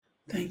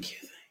Thank you.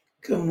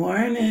 Good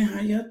morning.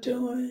 How y'all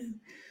doing?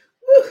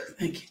 Woo,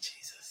 thank you,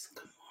 Jesus.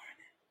 Good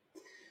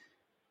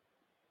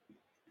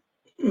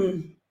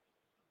morning.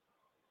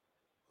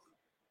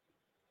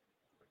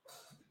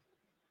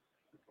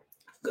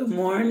 Good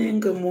morning.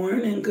 Good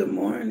morning. Good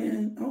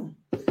morning. Oh,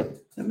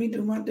 let me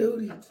do my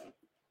duty.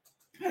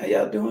 How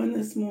y'all doing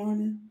this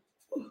morning?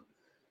 Woo,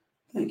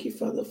 thank you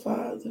for the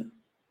Father.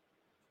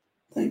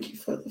 Thank you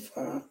for the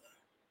Father.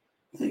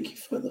 Thank you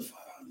for the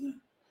Father.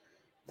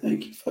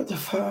 Thank you for the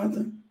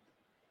Father.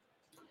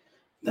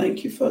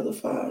 Thank you for the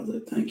Father.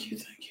 Thank you.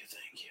 Thank you.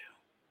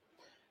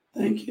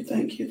 Thank you.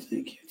 Thank you.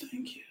 Thank you. Thank you.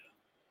 Thank you.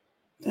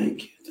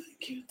 Thank you.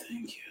 Thank you.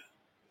 Thank you.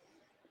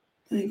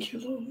 Thank you,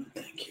 Lord.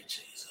 Thank you,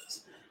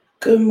 Jesus.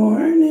 Good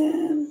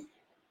morning.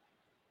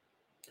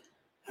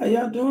 How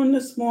y'all doing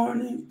this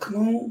morning?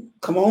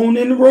 Come on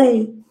in the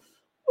room.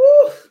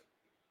 Woo.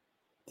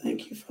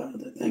 Thank you,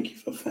 Father. Thank you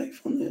for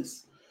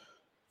faithfulness.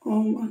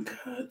 Oh my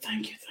God.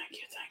 Thank you, thank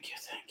you, thank you,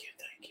 thank you,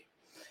 thank you.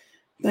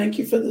 Thank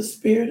you for the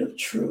spirit of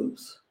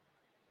truth.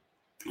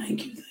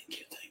 Thank you, thank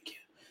you, thank you.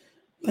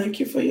 Thank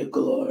you for your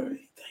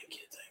glory. Thank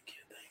you, thank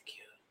you, thank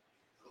you.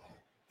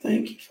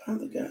 Thank you,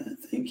 Father God.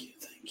 Thank you,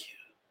 thank you.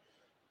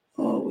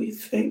 Oh, we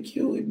thank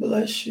you. We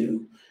bless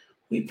you.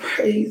 We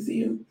praise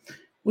you.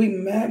 We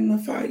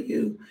magnify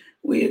you.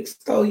 We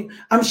extol you.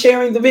 I'm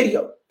sharing the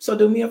video. So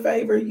do me a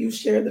favor. You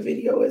share the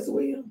video as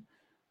well.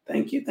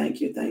 Thank you,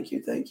 thank you, thank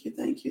you, thank you,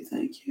 thank you,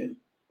 thank you.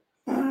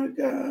 My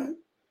God.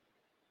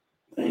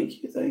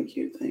 Thank you, thank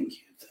you, thank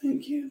you,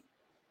 thank you,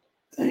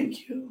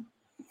 thank you.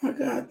 My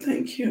God,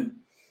 thank you.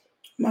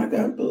 My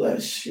God,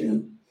 bless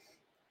you.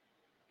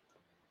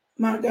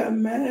 My God,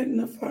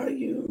 magnify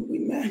you. We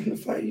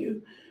magnify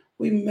you.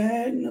 We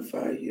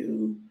magnify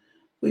you.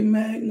 We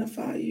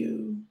magnify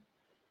you.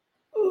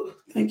 Oh,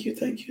 thank you,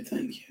 thank you,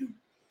 thank you.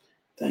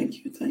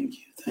 Thank you, thank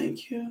you,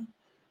 thank you.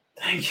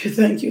 Thank you,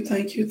 thank you,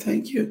 thank you,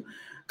 thank you.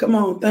 Come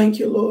on, thank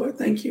you, Lord.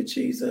 Thank you,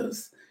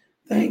 Jesus.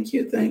 Thank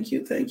you, thank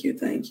you, thank you,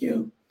 thank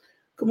you.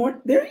 Good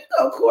morning. There you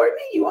go,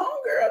 Courtney. You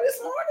on, girl, this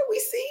morning. We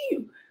see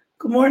you.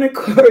 Good morning,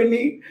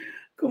 Courtney.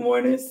 Good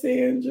morning,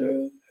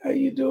 Sandra. How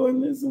you doing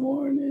this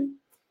morning?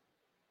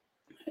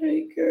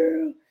 Hey,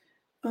 girl.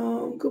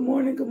 Good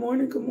morning, good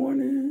morning, good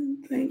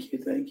morning. Thank you,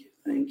 thank you,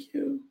 thank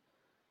you.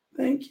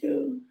 Thank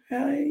you.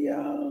 Hey,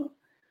 y'all.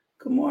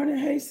 Good morning.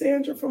 Hey,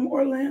 Sandra from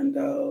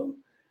Orlando.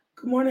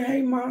 Good morning.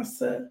 Hey,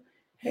 Masa.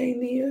 Hey,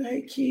 Nia.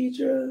 Hey,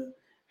 Kedra.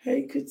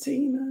 Hey,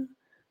 Katina.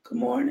 Good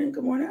morning.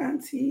 Good morning,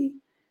 Auntie.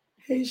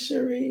 Hey,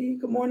 Cherie.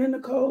 Good morning,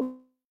 Nicole.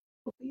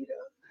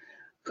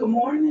 Good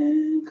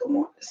morning. Good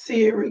morning,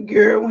 Siri.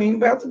 Girl, we ain't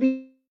about to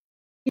be.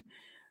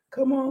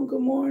 Come on.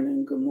 Good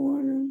morning. Good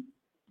morning.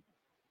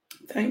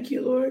 Thank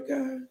you, Lord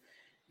God.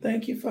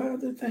 Thank you,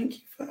 Father. Thank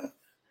you, Father.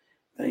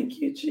 Thank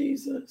you,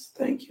 Jesus.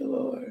 Thank you,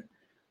 Lord.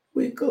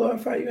 We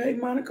glorify you. Hey,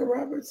 Monica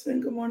Robertson.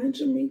 Good morning,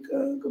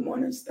 Jamaica. Good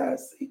morning,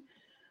 Stassi.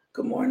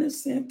 Good morning,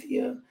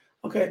 Cynthia.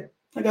 Okay,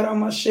 I got all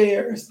my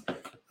shares.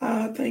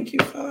 Thank you,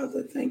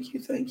 Father. Thank you,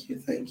 thank you,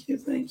 thank you,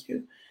 thank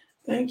you.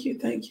 Thank you,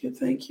 thank you,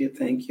 thank you,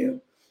 thank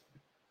you.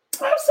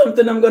 I have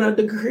something I'm going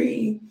to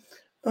decree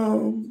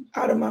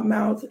out of my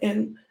mouth.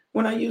 And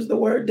when I use the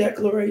word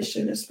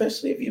declaration,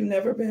 especially if you've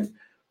never been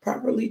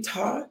properly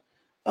taught,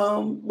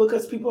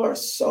 because people are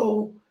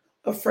so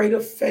afraid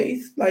of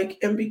faith,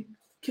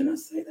 can I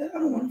say that? I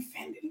don't want to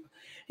offend anyone.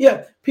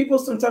 Yeah, people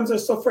sometimes are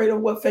so afraid of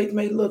what faith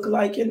may look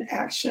like in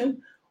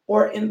action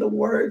or in the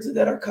words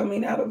that are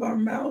coming out of our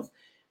mouth.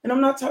 And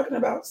I'm not talking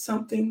about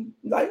something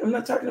like, I'm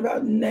not talking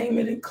about name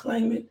it and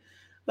claim it.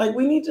 Like,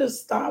 we need to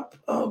stop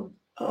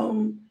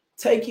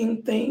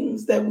taking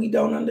things that we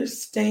don't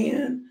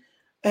understand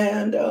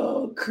and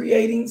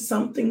creating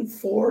something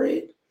for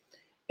it.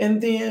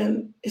 And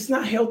then it's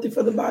not healthy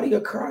for the body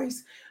of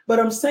Christ. But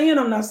I'm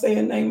not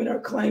saying name it or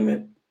claim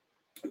it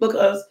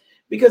because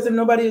because if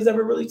nobody has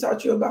ever really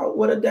taught you about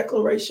what a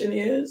declaration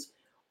is,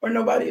 or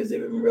nobody has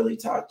even really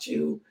taught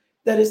you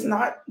that it's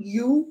not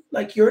you,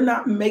 like you're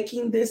not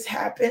making this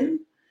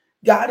happen,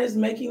 God is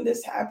making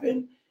this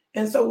happen.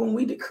 And so when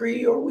we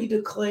decree or we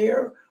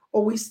declare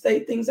or we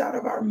state things out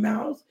of our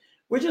mouth,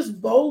 we're just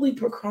boldly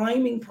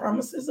proclaiming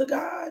promises of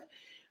God.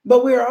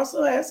 But we're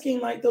also asking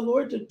like the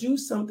Lord to do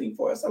something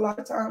for us. A lot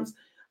of times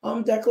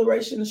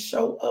declarations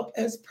show up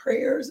as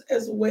prayers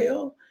as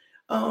well.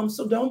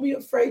 So don't be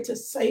afraid to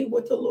say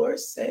what the Lord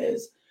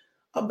says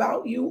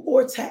about you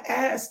or to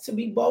ask to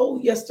be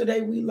bold.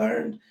 Yesterday, we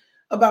learned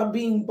about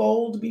being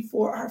bold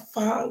before our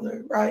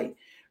Father, right?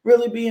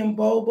 Really being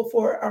bold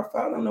before our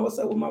Father. I don't know what's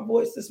up with my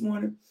voice this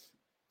morning,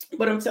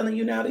 but I'm telling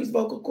you now, these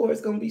vocal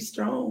cords going to be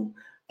strong.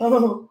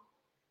 Um,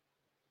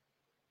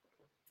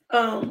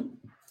 um,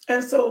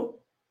 and so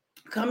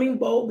coming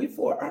bold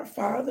before our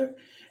Father.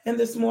 And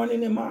this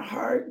morning in my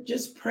heart,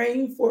 just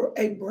praying for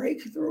a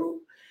breakthrough,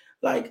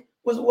 like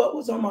was what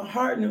was on my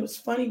heart. And it was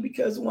funny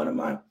because one of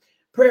my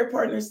prayer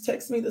partners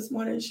texted me this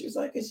morning and she was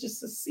like, it's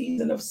just a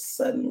season of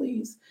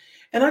suddenlies.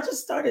 And I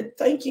just started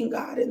thanking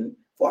God and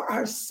for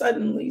our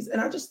suddenlies. And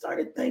I just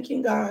started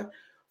thanking God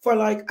for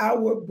like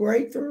our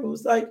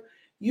breakthroughs. Like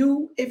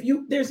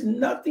there's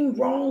nothing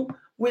wrong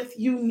with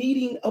you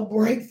needing a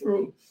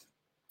breakthrough.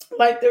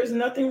 Like there's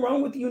nothing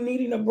wrong with you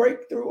needing a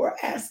breakthrough or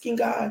asking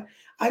God,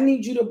 I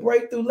need you to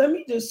break through. Let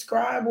me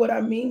describe what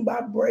I mean by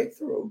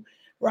breakthrough,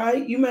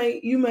 right? You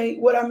may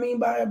what I mean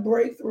by a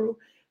breakthrough,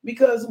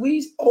 because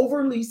we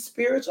overly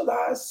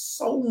spiritualize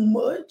so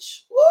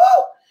much.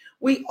 Woo!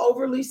 We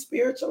overly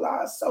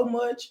spiritualize so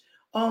much.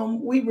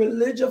 We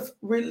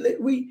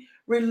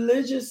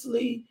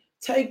religiously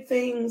take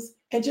things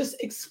and just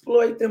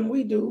exploit them.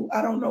 We do.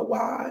 I don't know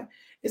why.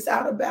 It's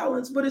out of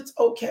balance, but it's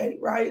okay,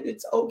 right?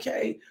 It's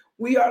okay.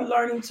 We are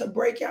learning to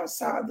break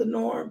outside the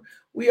norm.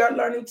 We are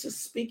learning to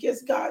speak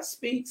as God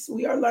speaks.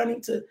 We are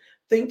learning to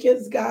think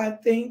as God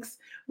thinks.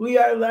 We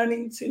are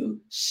learning to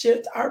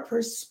shift our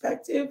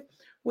perspective.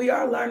 We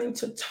are learning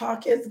to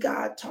talk as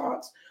God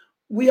talks.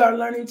 We are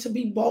learning to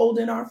be bold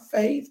in our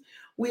faith.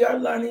 We are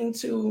learning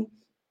to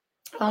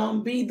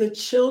be the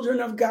children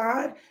of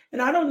God.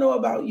 And I don't know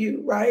about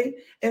you, right?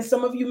 And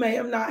some of you may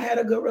have not had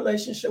a good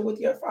relationship with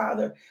your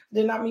father.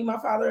 Did not meet my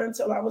father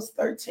until I was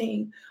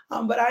 13.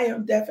 But I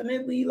am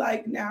definitely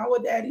like now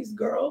a daddy's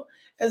girl,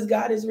 as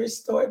God has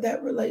restored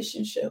that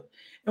relationship.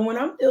 And when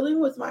I'm dealing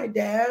with my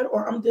dad,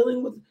 or I'm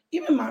dealing with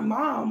even my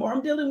mom, or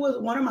I'm dealing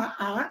with one of my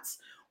aunts,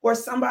 or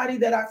somebody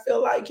that I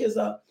feel like is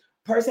a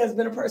person, has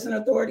been a person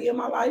of authority in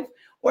my life,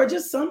 or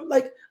just some,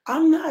 like,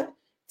 I'm not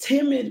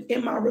timid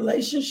in my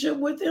relationship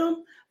with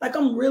them. Like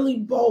I'm really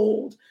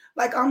bold.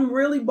 Like I'm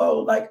really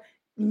bold. Like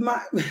my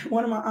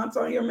one of my aunts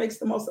on here makes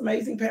the most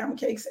amazing pound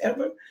cakes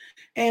ever.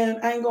 And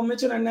I ain't gonna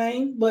mention her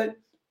name, but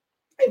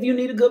if you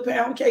need a good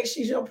pound cake,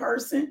 she's your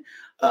person.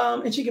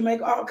 And she can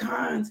make all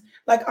kinds.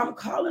 Like I'm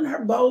calling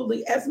her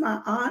boldly as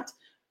my aunt,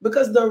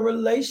 because the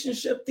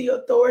relationship, the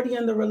authority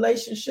in the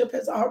relationship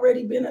has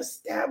already been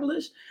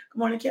established. Good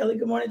morning, Kelly.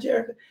 Good morning,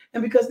 Jerica.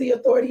 And because the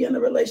authority in the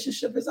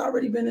relationship has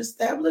already been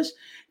established,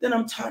 then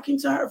I'm talking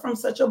to her from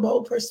such a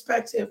bold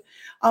perspective.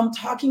 I'm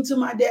talking to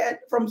my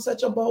dad from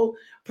such a bold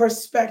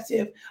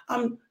perspective.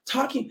 I'm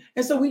talking.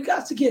 And so we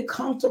got to get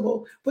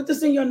comfortable. Put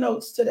this in your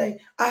notes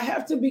today. I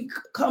have to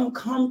become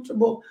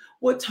comfortable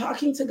with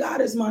talking to God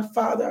as my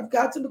father. I've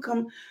got to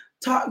become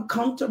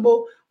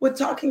comfortable with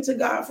talking to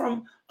God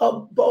from a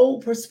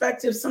bold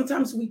perspective.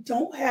 Sometimes we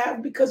don't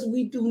have because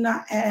we do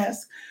not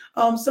ask.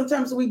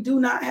 Sometimes we do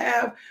not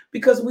have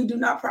because we do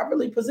not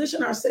properly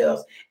position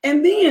ourselves.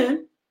 And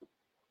then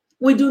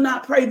we do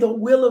not pray the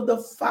will of the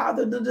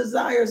Father, the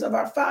desires of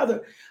our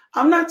Father.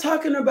 I'm not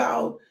talking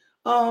about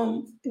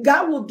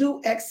God will do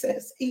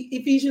excess.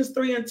 Ephesians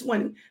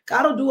 3:20.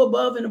 God will do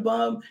above and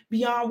above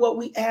beyond what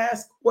we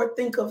ask or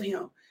think of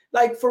him.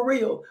 Like for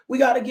real, we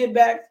got to get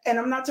back. And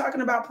I'm not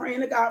talking about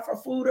praying to God for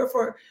food or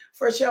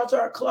for shelter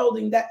or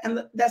clothing.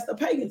 That's the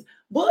pagans.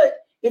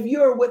 But if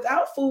you're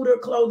without food or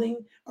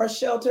clothing or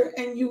shelter,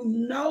 and you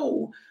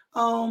know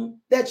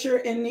that you're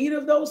in need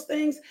of those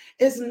things,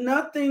 it's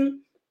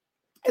nothing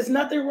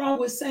wrong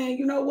with saying,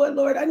 you know what,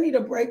 Lord, I need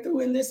a breakthrough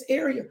in this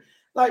area.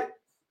 Like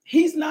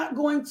he's not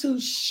going to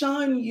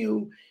shun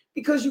you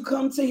because you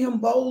come to him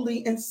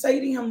boldly and say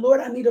to him, Lord,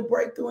 I need a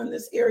breakthrough in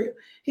this area.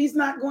 He's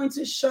not going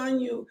to shun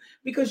you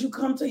because you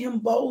come to him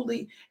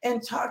boldly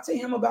and talk to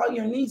him about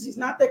your needs. He's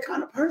not that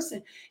kind of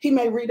person. He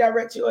may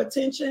redirect your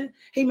attention.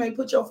 He may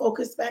put your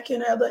focus back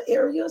in other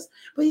areas,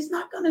 but he's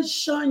not going to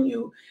shun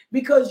you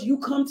because you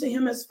come to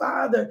him as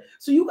Father.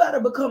 So you got to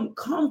become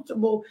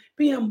comfortable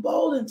being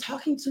bold and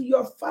talking to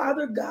your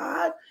Father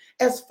God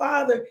as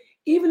Father,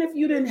 even if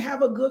you didn't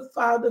have a good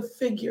father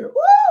figure.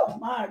 Oh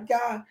my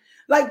God.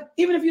 Like,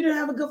 even if you didn't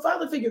have a good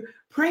father figure,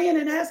 praying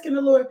and asking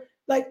the Lord,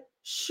 like,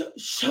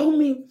 show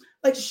me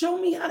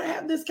how to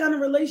have this kind of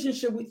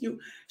relationship with you.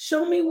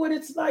 Show me what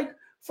it's like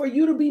for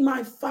you to be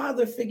my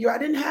father figure. I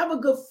didn't have a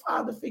good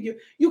father figure.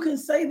 You can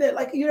say that,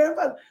 like, you don't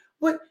have,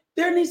 but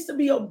there needs to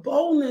be a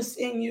boldness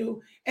in you,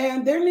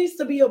 and there needs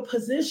to be a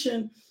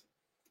position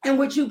in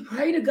which you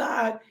pray to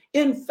God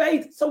in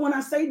faith. So when I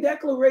say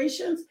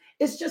declarations,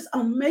 it's just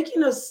I'm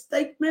making a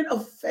statement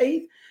of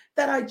faith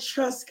that I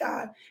trust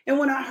God. And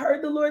when I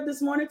heard the Lord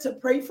this morning to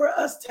pray for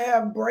us to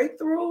have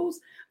breakthroughs,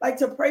 like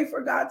to pray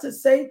for God to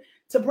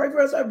pray for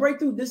us to have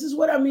breakthrough, this is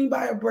what I mean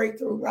by a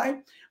breakthrough, right?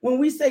 When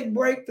we say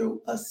breakthrough,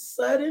 a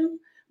sudden,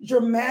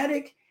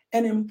 dramatic,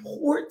 and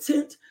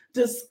important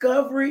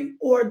discovery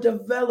or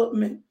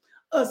development.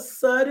 A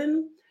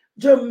sudden,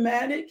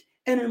 dramatic,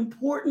 and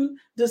important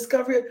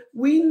discovery.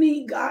 We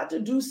need God to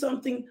do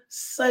something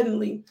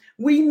suddenly.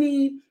 We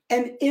need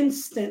an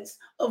instance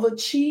of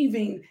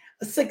achieving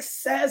a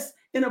success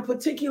in a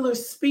particular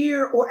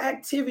sphere or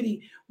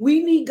activity.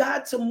 We need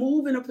God to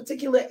move in a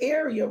particular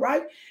area,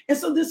 right? And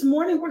so this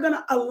morning, we're going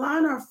to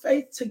align our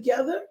faith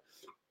together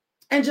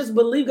and just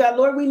believe God.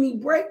 Lord, we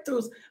need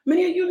breakthroughs.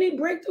 Many of you need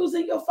breakthroughs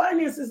in your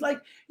finances.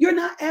 Like, you're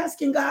not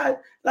asking God,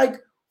 like,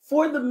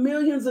 for the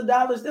millions of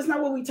dollars. That's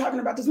not what we're talking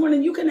about this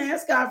morning. You can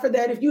ask God for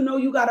that if you know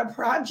you got a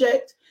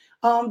project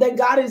that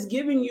God is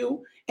giving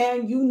you,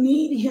 and you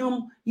need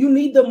him, you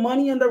need the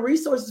money and the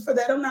resources for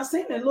that. I'm not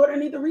saying that, Lord, I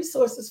need the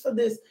resources for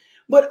this.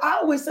 But I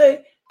always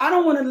say, I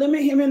don't want to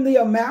limit him in the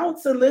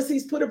amounts unless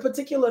he's put a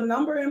particular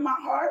number in my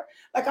heart.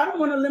 Like, I don't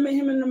want to limit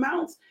him in the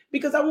amounts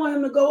because I want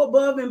him to go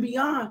above and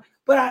beyond.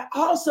 But I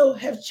also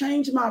have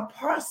changed my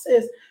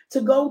process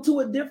to go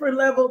to a different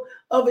level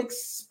of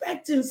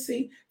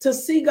expectancy to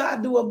see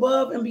God do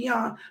above and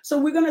beyond. So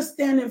we're going to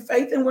stand in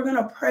faith and we're going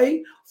to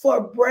pray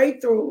for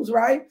breakthroughs,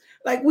 right?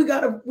 Like we're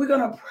going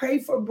to pray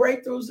for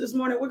breakthroughs this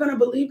morning. We're going to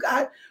believe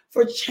God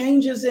for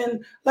changes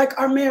in like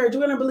our marriage.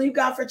 We're going to believe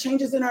God for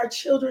changes in our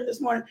children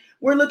this morning.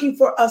 We're looking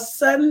for a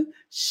sudden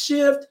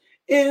shift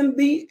in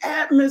the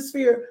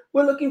atmosphere.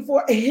 We're looking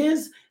for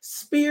his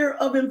sphere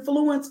of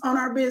influence on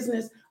our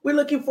business. We're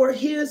looking for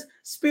his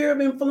sphere of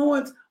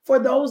influence for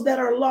those that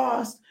are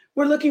lost.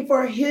 We're looking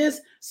for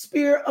his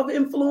sphere of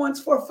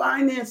influence for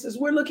finances.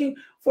 We're looking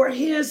for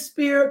his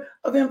sphere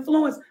of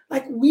influence.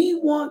 Like we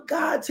want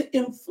God to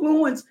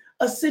influence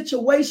a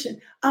situation.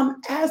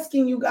 I'm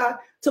asking you, God,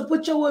 to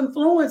put your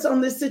influence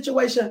on this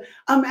situation.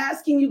 I'm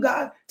asking you,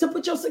 God, to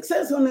put your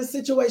success on this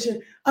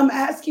situation. I'm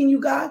asking you,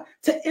 God,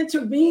 to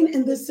intervene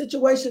in this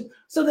situation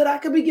so that I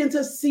can begin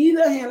to see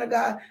the hand of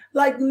God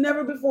like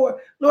never before.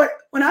 Lord,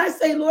 when I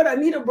say, Lord, I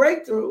need a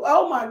breakthrough,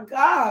 oh my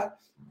God,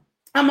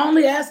 I'm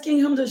only asking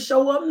him to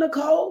show up,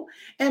 Nicole,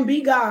 and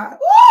be God.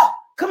 Woo!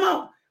 Come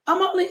on.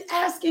 I'm only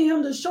asking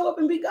him to show up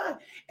and be God.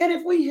 And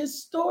if we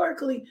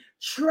historically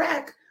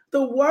track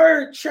through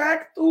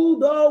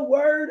the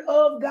word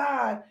of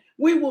God,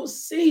 we will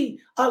see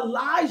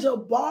Elijah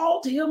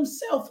balled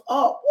himself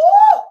up.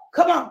 Woo!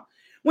 Come on.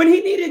 When he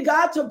needed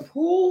God to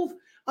prove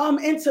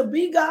and to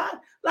be God,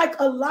 like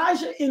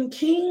Elijah in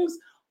Kings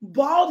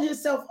balled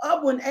himself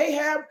up when he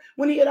had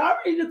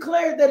already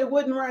declared that it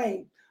wouldn't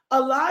rain.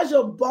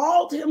 Elijah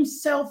balled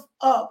himself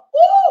up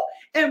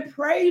and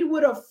prayed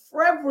with a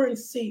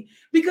fervency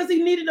because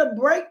he needed a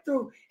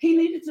breakthrough. He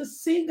needed to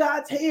see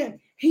God's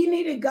hand. He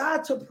needed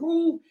God to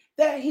prove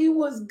that he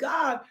was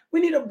God.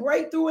 We need a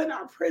breakthrough in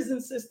our prison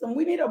system.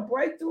 We need a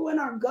breakthrough in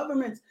our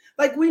governments.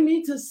 Like we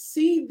need to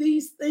see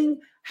these things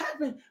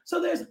happen.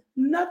 So there's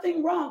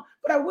nothing wrong.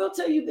 But I will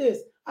tell you this.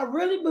 I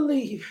really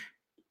believe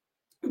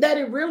that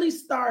it really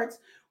starts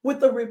with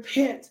the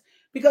repent.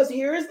 Because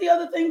here is the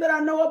other thing that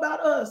I know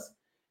about us.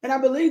 And I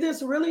believe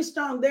this really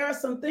strong. There are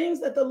some things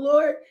that the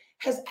Lord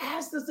has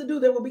asked us to do.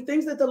 There will be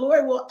things that the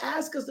Lord will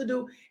ask us to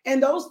do.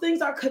 And those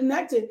things are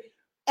connected.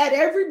 At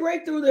every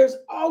breakthrough, there's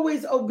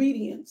always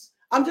obedience.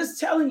 I'm just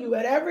telling you,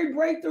 at every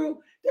breakthrough,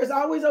 there's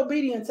always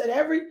obedience. At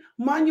every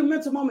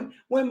monumental moment,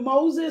 when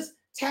Moses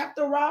tapped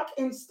the rock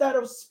instead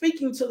of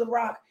speaking to the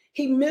rock,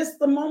 he missed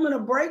the moment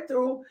of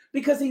breakthrough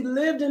because he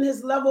lived in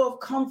his level of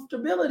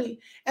comfortability.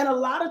 And a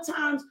lot of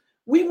times,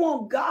 we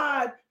want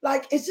God,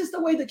 like it's just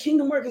the way the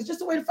kingdom works. It's just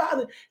the way the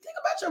Father. Think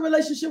about your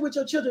relationship with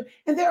your children.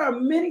 And there are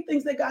many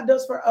things that God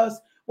does for us,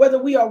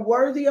 whether we are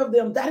worthy of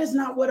them. That is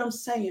not what I'm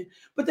saying.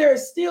 But there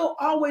is still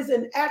always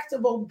an act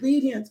of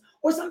obedience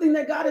or something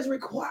that God has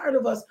required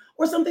of us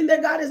or something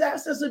that God has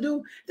asked us to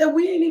do that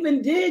we ain't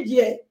even did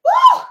yet.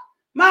 Oh,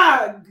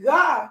 my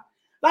God.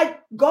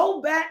 Like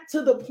go back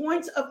to the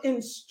points of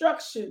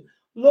instruction.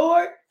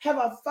 Lord, have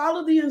I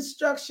followed the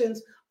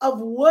instructions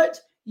of what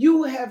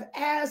you have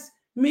asked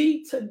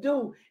me to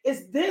do?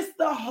 Is this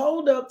the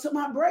holdup to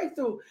my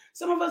breakthrough?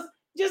 Some of us,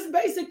 just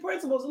basic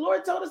principles. The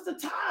Lord told us to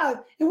tithe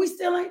and we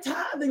still ain't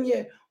tithing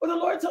yet. Or the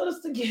Lord told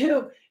us to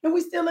give and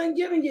we still ain't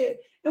giving yet.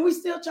 And we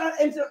still try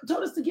and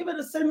told us to give at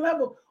a certain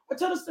level, or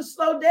told us to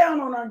slow down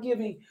on our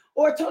giving,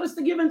 or told us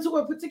to give into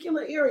a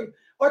particular area,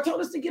 or told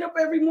us to get up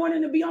every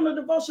morning and be on the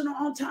devotional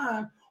on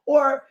time.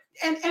 Or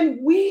and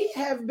we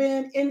have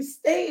been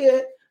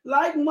instead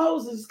like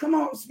Moses. Come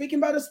on, speaking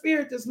by the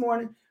Spirit this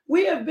morning.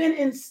 We have been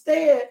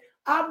instead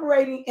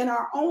operating in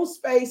our own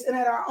space and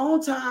at our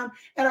own time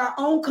and our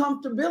own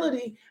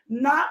comfortability,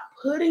 not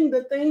putting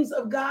the things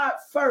of God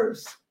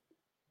first.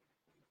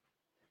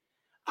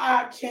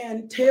 I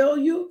can tell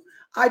you,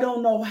 I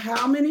don't know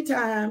how many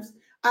times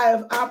I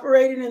have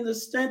operated in the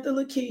strength of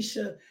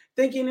Lakeisha,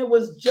 thinking it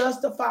was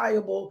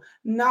justifiable,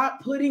 not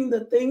putting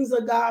the things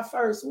of God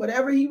first,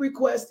 whatever he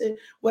requested,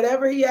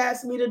 whatever he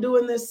asked me to do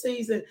in this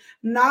season,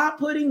 not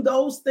putting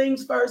those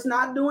things first,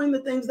 not doing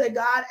the things that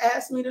God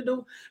asked me to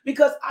do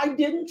because I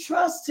didn't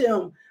trust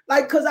him.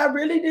 Like, because I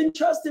really didn't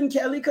trust him,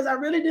 Kelly, because I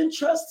really didn't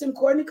trust him,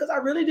 Courtney, because I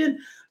really didn't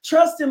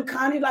trust him,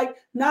 Connie, like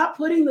not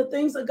putting the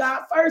things of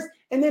God first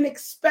and then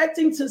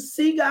expecting to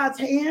see God's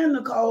hand,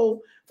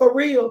 Nicole, for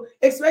real,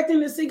 expecting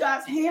to see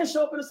God's hand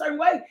show up in a certain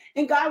way.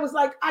 And God was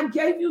like, I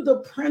gave you the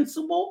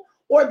principle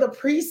or the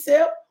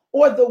precept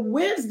or the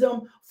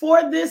wisdom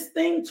for this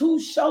thing to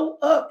show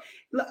up.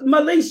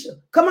 Melisha,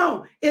 come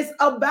on. It's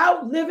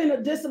about living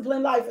a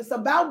disciplined life. It's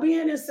about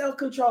being in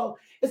self-control.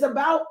 It's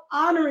about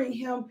honoring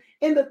him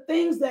in the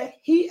things that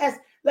he has,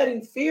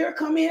 letting fear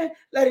come in,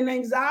 letting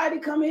anxiety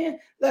come in,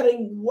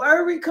 letting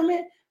worry come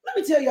in. Let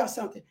me tell y'all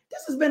something.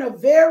 This has been a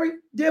very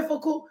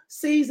difficult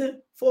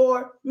season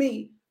for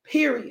me,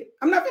 period.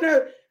 I'm not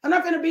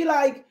gonna be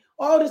like,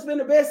 oh, this has been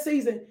the best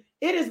season.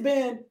 It has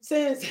been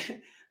since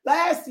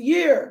last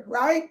year,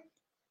 right?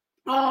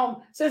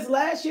 Since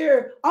last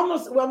year,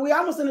 we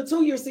almost in a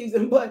 2-year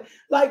season, but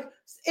like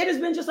it has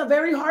been just a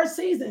very hard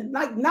season,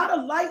 like not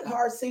a light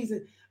hard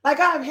season. Like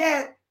I've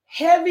had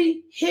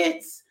heavy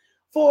hits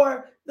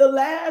for the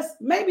last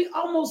maybe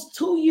almost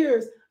 2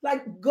 years,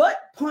 like gut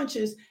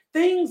punches,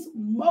 things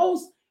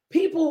most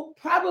people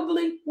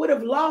probably would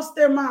have lost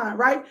their mind,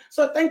 right?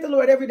 So thank the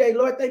Lord every day.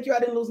 Lord, thank you, I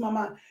didn't lose my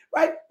mind,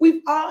 right?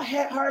 We've all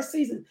had hard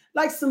seasons,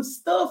 like some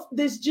stuff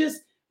that's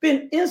just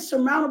been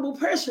insurmountable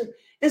pressure.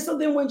 And so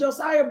then when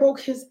Josiah broke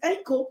his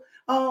ankle,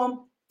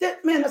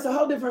 that's a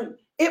whole different,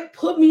 it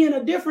put me in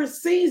a different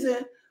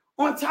season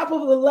on top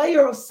of the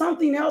layer of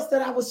something else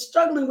that I was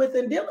struggling with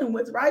and dealing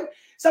with, right?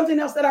 Something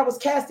else that I was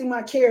casting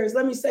my cares,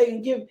 let me say,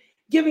 and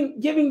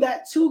giving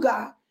that to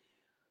God.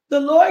 The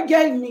Lord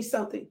gave me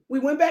something. We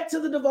went back to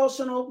the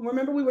devotional.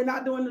 Remember, we were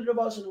not doing the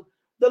devotional.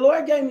 The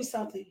Lord gave me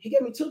something. He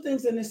gave me 2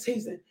 things in this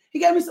season. He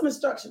gave me some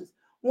instructions.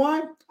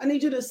 One, I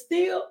need you to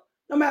still,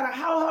 no matter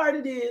how hard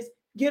it is,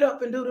 get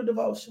up and do the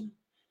devotion.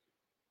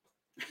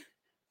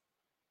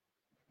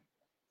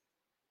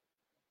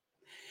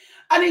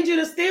 I need you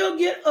to still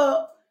get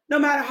up, no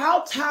matter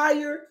how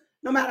tired,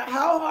 no matter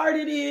how hard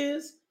it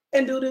is,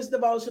 and do this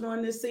devotional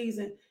in this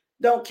season.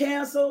 Don't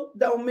cancel,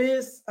 don't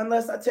miss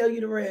unless I tell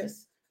you to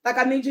rest. Like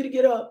I need you to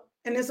get up,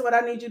 and this is what I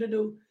need you to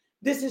do.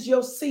 This is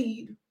your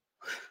seed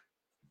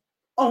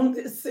on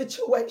this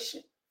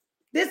situation.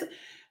 This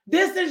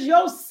is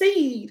your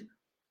seed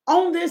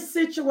on this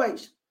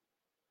situation.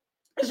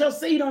 It's your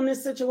seed on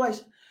this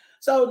situation.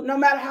 So no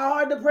matter how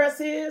hard the press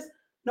is,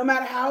 no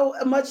matter how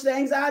much the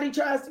anxiety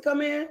tries to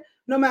come in,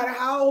 no matter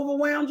how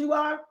overwhelmed you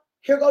are,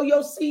 here go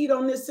your seed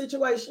on this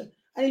situation.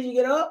 I need you to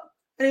get up.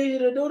 I need you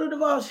to do the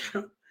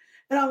devotion.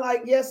 And I'm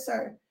like, yes,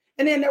 sir.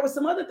 And then there were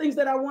some other things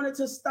that I wanted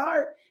to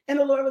start. And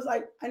the Lord was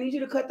like, I need you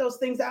to cut those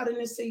things out in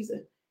this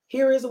season.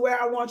 Here is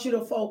where I want you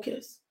to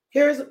focus.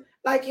 Here is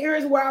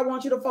where I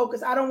want you to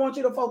focus. I don't want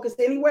you to focus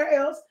anywhere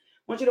else. I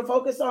want you to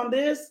focus on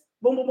this.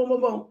 Boom, boom, boom,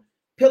 boom, boom.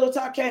 Pillow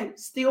talk came.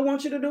 Still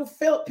want you to do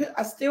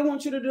I still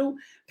want you to do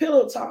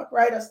pillow talk,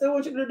 right? I still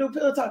want you to do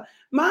pillow talk.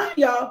 Mind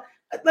y'all,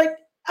 like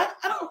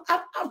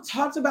I've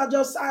talked about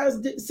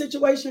Josiah's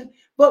situation,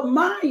 but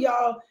mind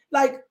y'all,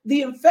 like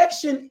the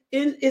infection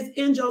is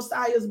in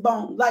Josiah's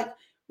bone. Like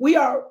we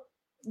are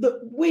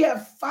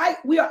the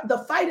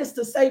fight is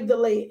to save the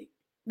leg.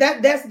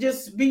 That's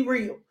just be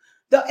real.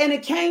 And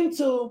it came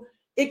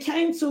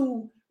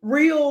to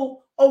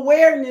real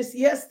awareness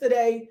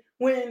yesterday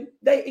when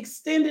they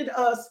extended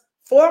us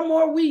 4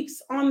 more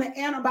weeks on the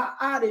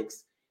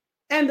antibiotics.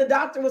 And the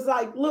doctor was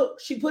like, look,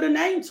 she put a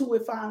name to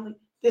it finally.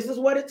 This is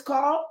what it's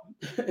called.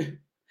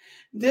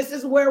 This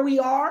is where we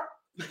are.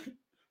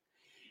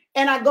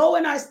 And I go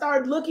and I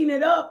start looking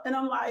it up and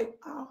I'm like,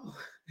 oh,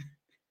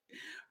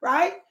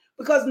 right?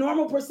 Because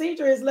normal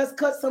procedure is let's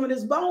cut some of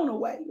this bone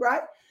away,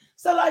 right?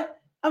 So like,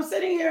 I'm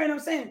sitting here and I'm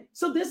saying,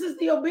 so this is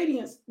the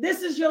obedience.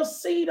 This is your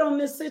seed on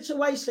this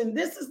situation.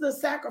 This is the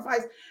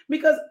sacrifice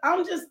because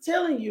I'm just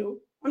telling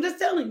you,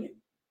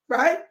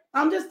 right?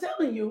 I'm just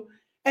telling you.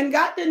 And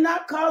God did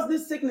not cause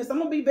this sickness. I'm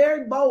going to be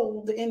very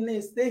bold in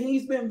this. That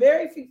He's been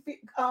very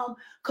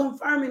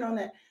confirming on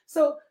that.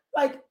 So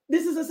like,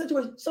 this is a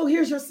situation. So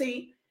here's your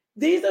seed.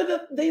 These are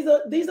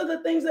the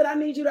things that I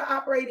need you to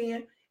operate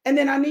in. And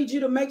then I need you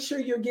to make sure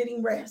you're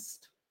getting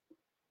rest.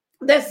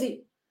 That's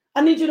it.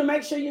 I need you to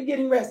make sure you're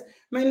getting rest.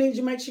 I need you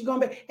to make sure you're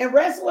going back. And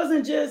rest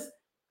wasn't just,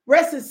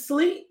 rest is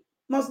sleep,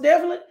 most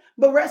definitely.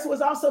 But rest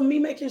was also me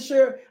making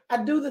sure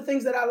I do the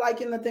things that I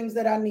like and the things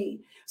that I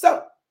need.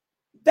 So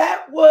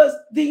that was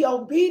the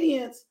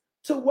obedience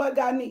to what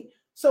God needs.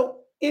 So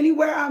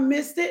anywhere I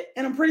missed it,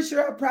 and I'm pretty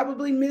sure I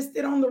probably missed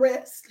it on the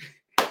rest.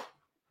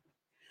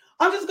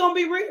 I'm just going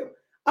to be real.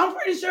 I'm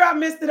pretty sure I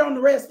missed it on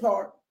the rest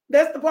part.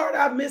 That's the part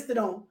I missed it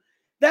on.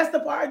 That's the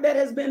part that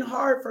has been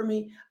hard for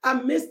me. I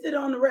missed it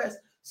on the rest.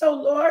 So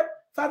Lord,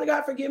 Father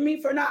God, forgive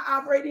me for not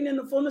operating in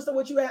the fullness of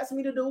what you asked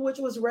me to do, which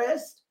was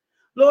rest.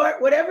 Lord,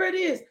 whatever it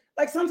is,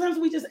 like sometimes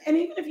we just, and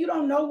even if you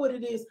don't know what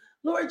it is,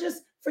 Lord,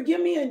 just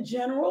forgive me in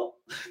general.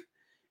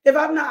 If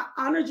I've not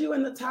honored you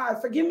in the tithe,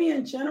 forgive me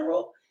in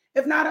general.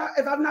 If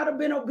I've not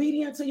been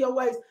obedient to your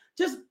ways,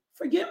 just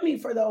forgive me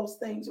for those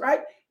things,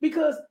 right?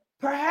 Because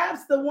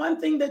perhaps the one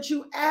thing that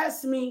you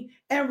asked me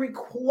and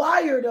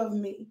required of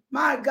me,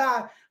 my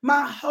God,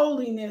 my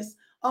holiness,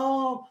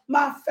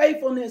 my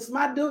faithfulness,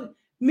 my duty,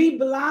 me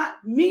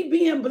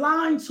being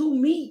blind to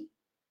me,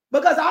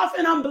 because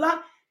often I'm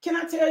blind. Can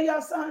I tell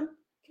y'all something?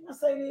 Can I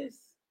say this?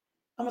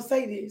 I'm gonna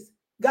say this.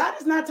 God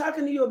is not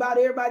talking to you about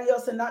everybody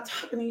else and not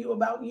talking to you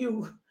about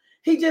you.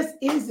 He just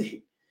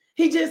isn't.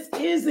 He just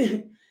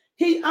isn't.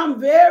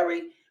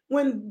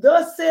 When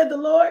thus said the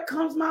Lord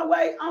comes my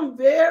way, I'm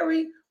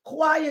very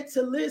quiet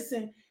to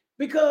listen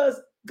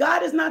because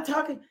God is not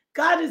talking.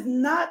 God is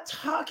not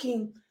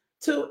talking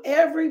to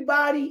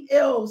everybody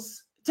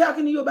else,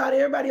 talking to you about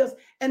everybody else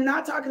and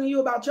not talking to you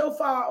about your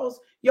faults,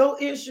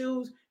 your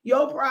issues,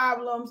 your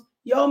problems,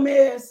 your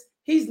mess.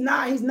 He's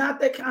not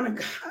that kind of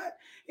God.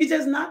 He's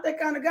just not that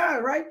kind of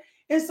God, right?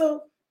 And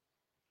so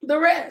the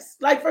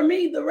rest, like for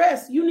me, the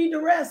rest, you need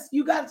the rest.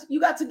 You got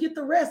to get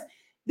the rest.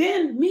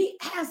 Then me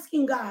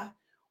asking God,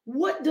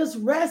 what does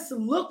rest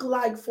look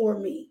like for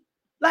me?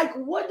 Like,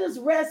 what does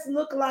rest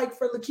look like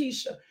for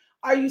Lakeisha?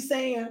 Are you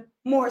saying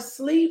more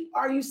sleep?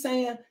 Are you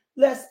saying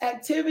less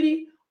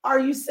activity? Are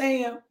you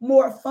saying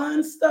more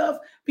fun stuff?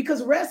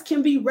 Because rest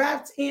can be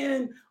wrapped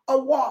in a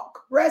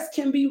walk. Rest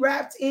can be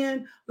wrapped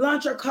in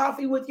lunch or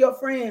coffee with your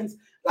friends.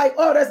 Like,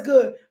 oh, that's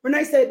good.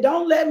 Renee said,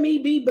 don't let me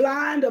be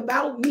blind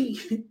about me.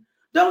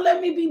 Don't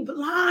let me be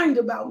blind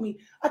about me.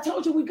 I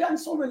told you we've gotten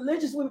so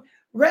religious with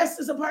rest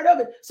is a part of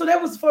it. So that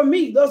was for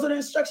me. Those are the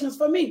instructions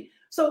for me.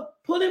 So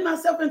putting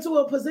myself into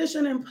a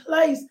position and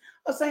place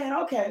of saying,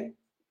 okay,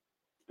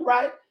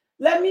 right,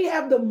 let me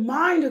have the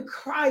mind of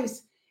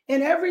Christ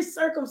in every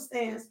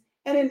circumstance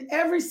and in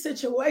every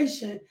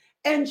situation,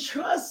 and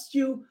trust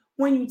you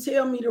when you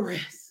tell me to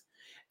rest,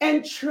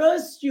 and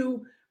trust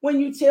you when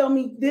you tell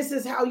me this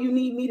is how you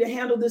need me to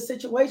handle this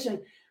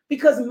situation,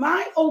 because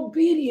my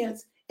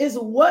obedience is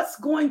what's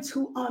going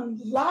to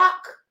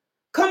unlock,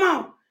 come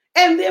on,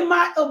 and then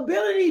my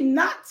ability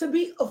not to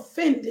be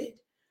offended.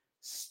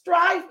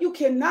 Strife, you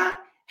cannot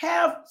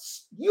have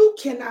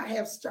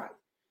strife,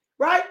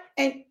 right?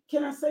 And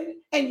can I say it?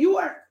 And you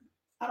are,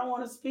 I don't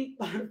want to speak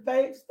by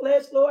the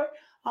flesh, Lord.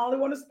 I only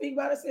want to speak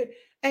by the spirit.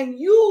 And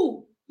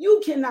you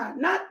cannot,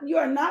 you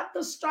are not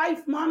the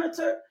strife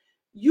monitor.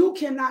 You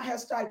cannot have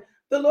strife.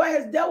 The Lord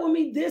has dealt with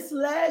me this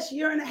last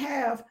year and a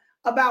half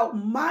about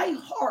my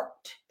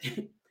heart.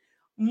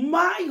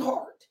 My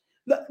heart.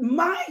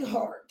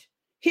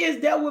 He has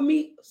dealt with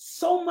me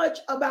so much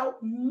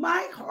about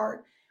my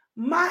heart,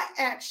 my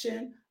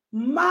action,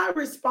 my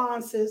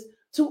responses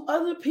to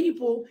other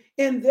people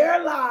in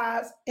their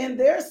lives, in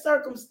their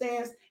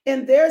circumstance,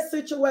 in their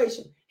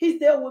situation. He's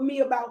dealt with me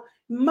about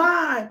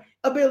my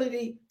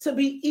ability to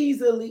be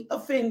easily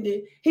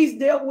offended. He's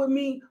dealt with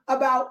me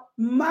about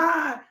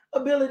my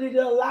ability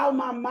to allow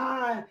my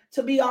mind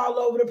to be all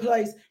over the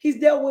place. He's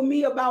dealt with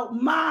me about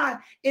my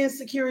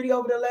insecurity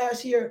over the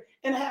last year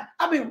and a half.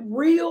 I've been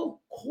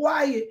real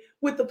quiet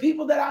with the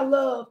people that I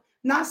love,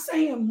 not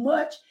saying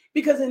much,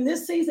 because in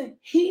this season,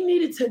 he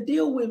needed to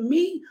deal with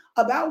me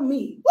about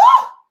me.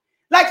 Woo!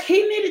 Like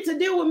he needed to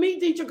deal with me,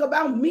 Dietrich,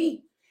 about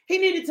me. He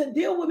needed to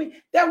deal with me.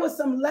 There were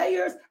some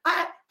layers.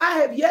 I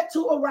have yet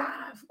to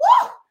arrive.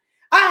 Woo!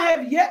 I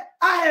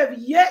have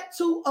yet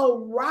to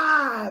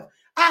arrive.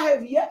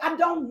 I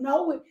don't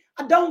know it.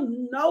 I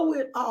don't know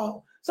it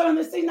all. So in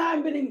this season, I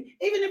haven't been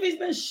even if he's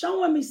been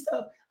showing me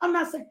stuff, I'm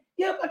not saying,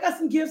 yep, I got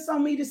some gifts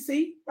on me to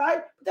see,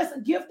 right? But that's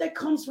a gift that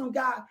comes from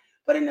God.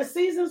 But in the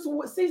season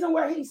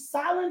where he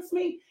silenced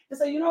me and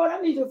said, you know what, I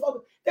need you to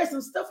focus. There's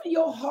some stuff in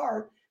your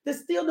heart that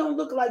still don't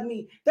look like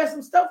me. There's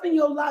some stuff in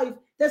your life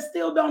that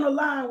still don't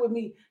align with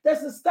me. There's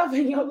some stuff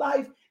in your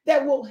life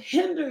that will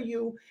hinder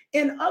you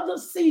in other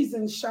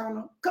seasons,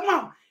 Shauna. Come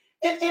on.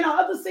 In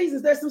other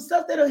seasons, there's some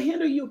stuff that'll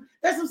hinder you.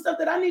 There's some stuff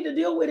that I need to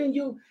deal with in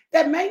you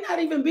that may not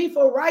even be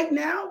for right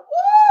now.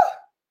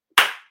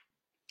 Woo!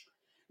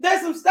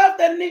 There's some stuff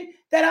that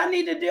I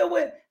need to deal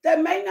with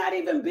that may not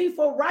even be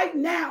for right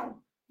now,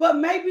 but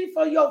maybe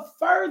for your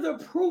further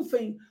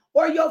proofing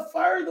or your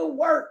further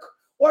work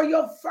or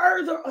your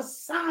further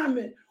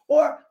assignment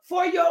or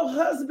for your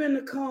husband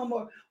to come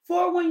or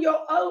for when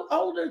your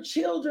older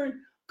children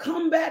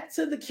come back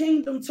to the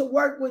kingdom to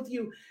work with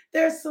you.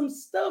 There's some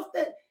stuff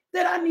that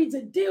I need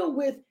to deal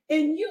with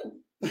in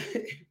you.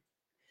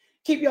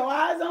 Keep your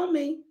eyes on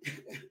me.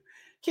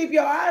 Keep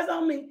your eyes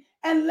on me.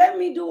 And let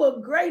me do a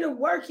greater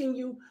work in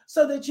you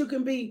so that you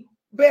can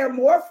bear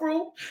more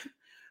fruit,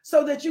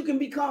 so that you can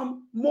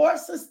become more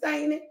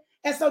sustaining,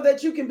 and so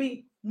that you can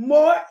be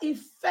more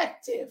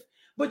effective.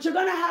 But you're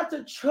going to have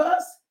to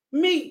trust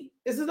me.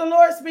 This is the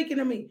Lord speaking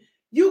to me.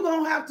 You're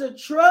going to have to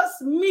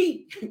trust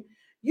me.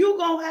 You're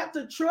going to have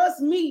to trust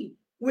me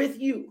with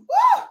you.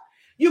 Woo!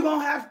 You're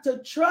going to have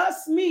to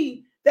trust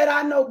me that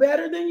I know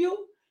better than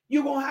you.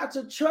 You're going to have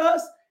to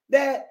trust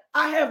that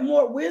I have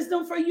more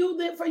wisdom for you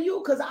than for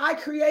you because I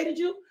created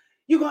you.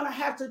 You're going to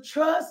have to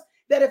trust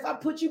that if I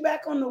put you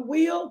back on the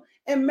wheel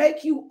and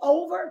make you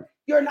over,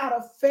 you're not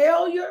a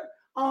failure.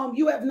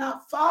 You have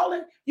not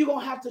fallen. You're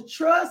going to have to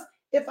trust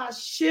if I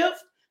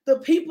shift the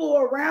people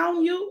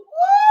around you,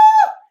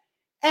 woo,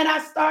 and I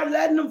start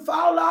letting them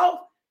fall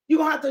off, you're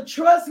going to have to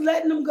trust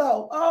letting them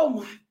go. Oh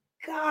my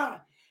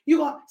God. You're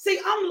going to see,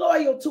 I'm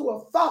loyal to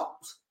a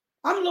fault.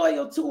 I'm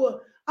loyal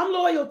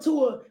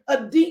to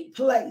a deep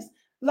place.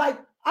 Like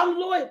I'm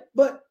loyal,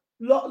 but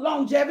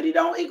longevity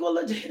don't equal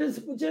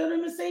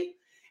legitimacy.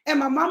 And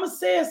my mama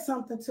said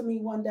something to me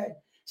one day.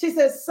 She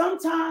said,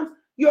 sometimes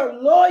you're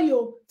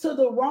loyal to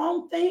the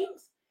wrong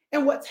things.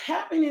 And what's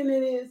happening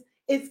is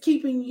it's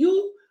keeping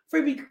you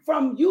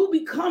from you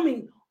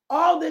becoming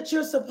all that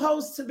you're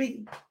supposed to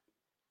be.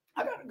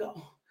 I gotta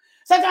go.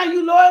 Sometimes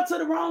you're loyal to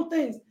the wrong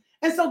things.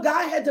 And so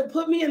God had to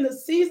put me in the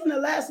season the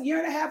last year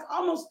and a half,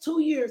 almost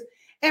 2 years,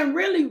 and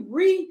really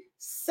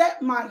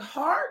reset my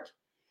heart.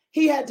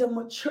 He had to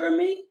mature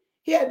me.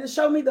 He had to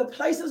show me the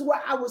places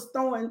where I was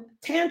throwing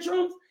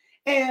tantrums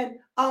and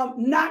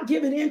not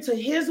giving into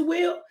his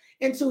will,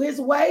 into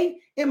his way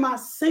in my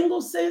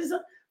single season.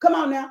 Come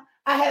on now.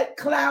 I had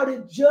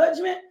clouded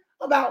judgment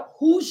about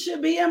who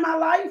should be in my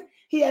life.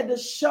 He had to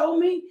show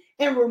me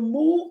and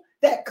remove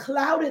that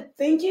clouded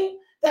thinking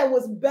that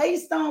was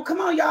based on, come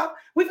on, y'all,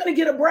 we're going to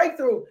get a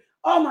breakthrough.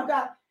 Oh my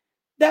God.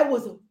 That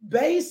was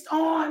based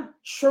on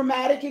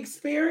traumatic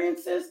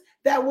experiences,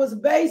 that was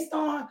based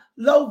on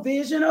low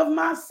vision of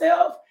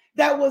myself,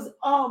 that was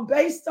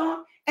based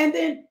on, and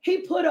then he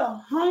put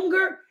a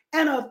hunger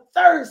and a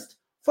thirst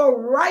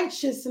for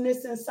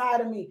righteousness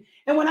inside of me.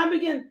 And when I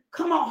begin,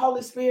 come on,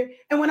 Holy Spirit,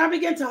 and when I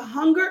begin to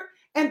hunger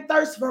and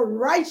thirst for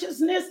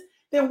righteousness,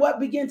 then what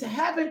began to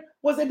happen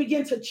was it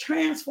began to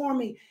transform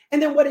me. And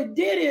then what it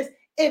did is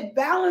it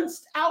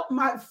balanced out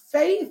my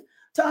faith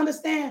to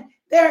understand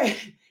there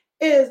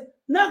is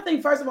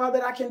nothing, first of all,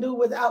 that I can do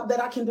without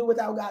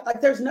God.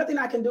 Like there's nothing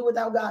I can do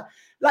without God.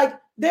 Like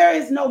there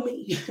is no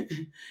me.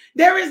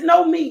 There is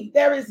no me.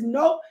 There is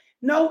no,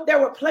 there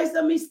were places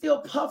of me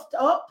still puffed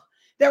up.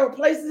 There were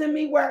places in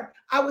me where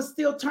I was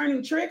still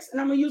turning tricks.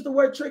 And I'm going to use the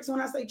word tricks. When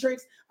I say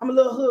tricks, I'm a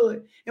little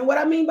hood. And what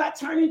I mean by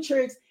turning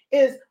tricks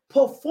is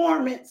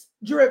performance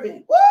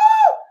driven. Woo!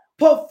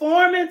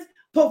 Performance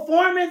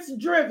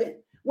driven,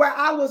 where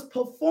I was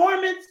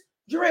performance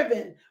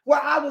driven,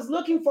 where I was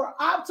looking for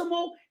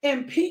optimal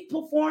and peak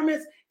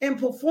performance and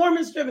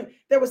performance driven.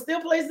 There were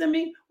still places in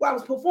me where I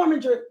was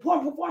performance driven.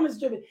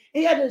 And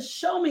he had to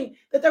show me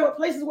that there were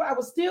places where I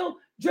was still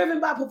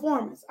driven by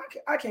performance.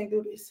 I can't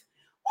do this.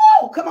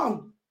 Oh, come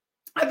on.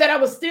 That I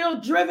was still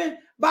driven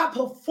by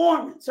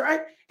performance,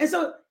 right? And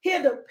so he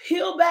had to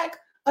peel back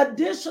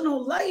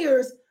additional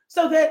layers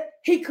so that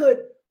he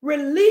could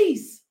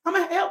release. I'm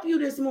going to help you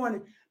this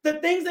morning. The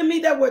things in me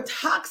that were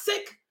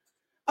toxic,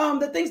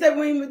 the things that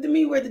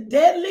me were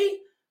deadly,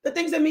 the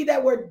things in me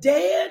that were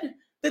dead,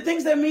 the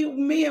things that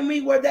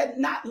me were that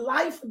not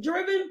life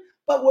driven,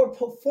 but were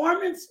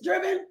performance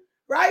driven,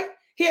 right?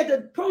 He had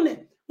to prune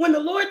it. When the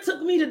Lord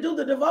took me to do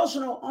the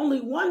devotional only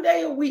one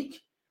day a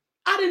week,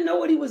 I didn't know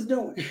what he was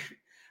doing.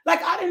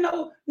 Like I didn't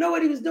know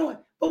what he was doing.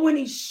 But when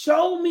he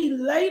showed me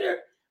later,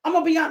 I'm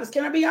going to be honest.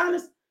 Can I be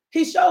honest?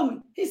 He showed me.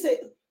 He said,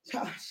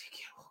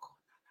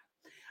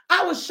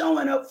 I was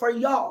showing up for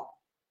y'all.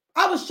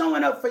 I was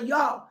showing up for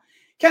y'all.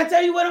 Can I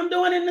tell you what I'm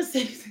doing in the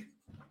season?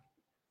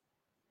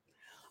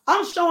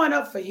 I'm showing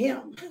up for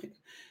him.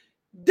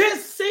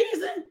 This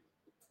season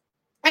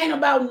ain't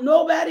about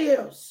nobody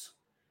else.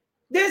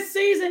 This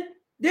season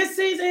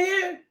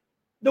here,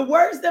 the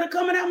words that are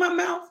coming out of my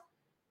mouth,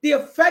 the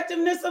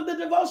effectiveness of the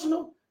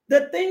devotional,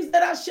 the things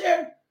that I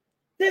share,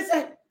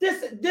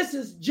 this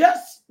is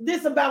just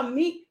this about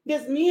me,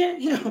 this me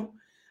and him.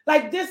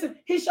 Like this,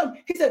 he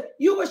said,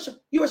 you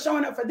were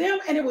showing up for them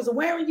and it was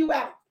wearing you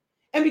out.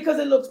 And because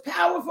it looks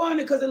powerful and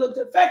because it looked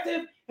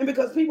effective and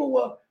because people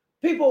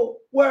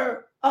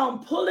were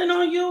pulling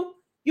on you,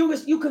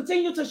 you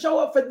continue to show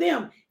up for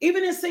them.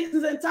 Even in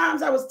seasons and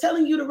times I was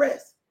telling you to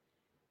rest.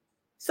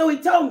 So he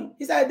told me,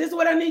 he said, this is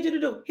what I need you to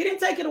do. He didn't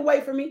take it away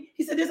from me.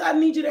 He said, this, I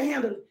need you to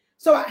handle it.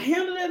 So I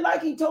handled it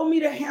like he told me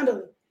to handle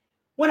it.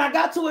 When I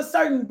got to a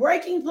certain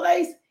breaking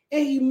place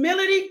in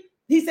humility,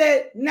 he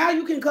said, now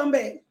you can come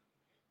back.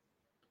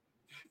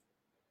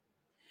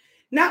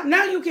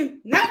 Now you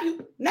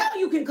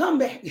can come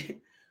back.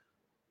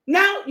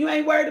 Now you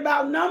ain't worried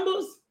about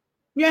numbers.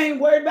 You ain't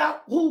worried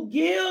about who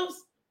gives.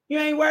 You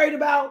ain't worried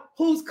about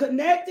who's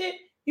connected.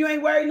 You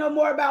ain't worried no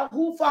more about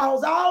who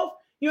falls off.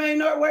 You ain't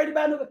not worried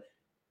about no.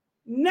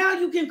 Now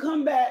you can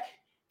come back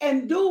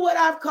and do what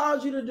I've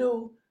called you to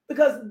do,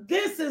 because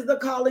this is the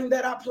calling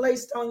that I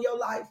placed on your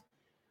life.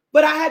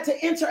 But I had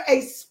to enter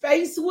a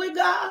space with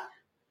God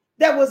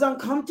that was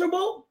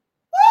uncomfortable.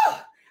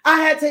 I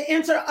had to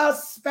enter a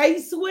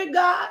space with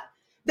God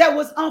that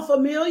was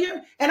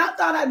unfamiliar. And I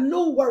thought I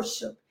knew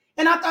worship.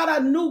 And I thought I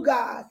knew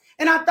God.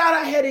 And I thought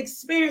I had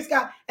experienced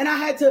God. And I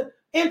had to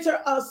enter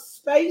a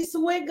space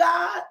with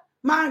God,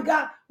 my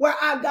God, where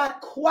I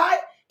got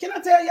quiet. Can I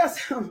tell you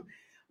something?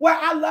 Where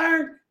I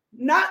learned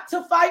not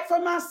to fight for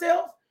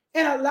myself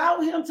and allow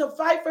him to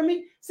fight for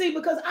me. See,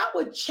 because I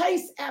would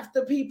chase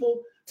after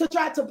people to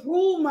try to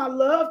prove my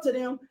love to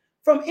them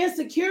from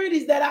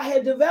insecurities that I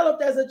had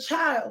developed as a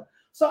child.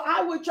 So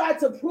I would try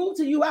to prove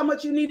to you how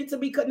much you needed to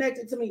be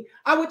connected to me.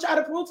 I would try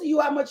to prove to you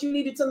how much you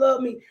needed to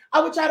love me.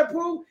 I would try to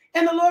prove,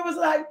 and the Lord was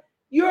like,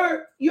 you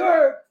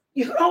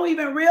don't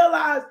even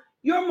realize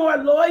you're more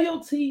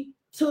loyalty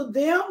to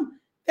them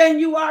than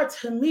you are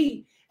to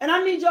me. And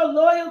I need your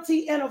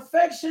loyalty and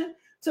affection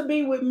to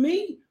be with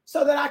me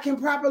so that I can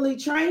properly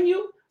train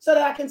you, so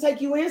that I can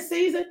take you in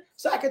season,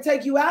 so I can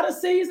take you out of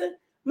season.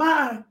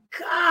 My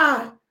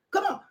God,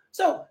 come on.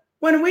 So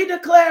when we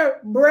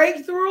declare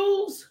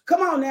breakthroughs,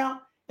 come on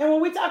now. And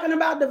when we're talking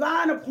about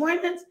divine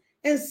appointments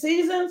and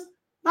seasons,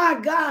 my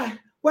God,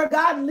 where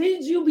God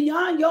leads you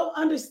beyond your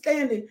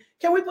understanding.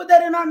 Can we put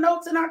that in our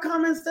notes, in our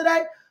comments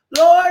today?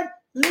 Lord,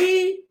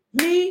 lead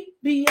me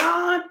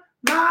beyond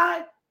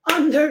my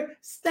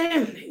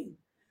understanding.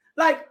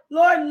 Like,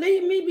 Lord,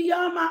 lead me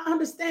beyond my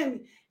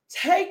understanding.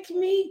 Take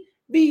me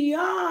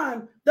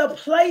beyond the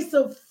place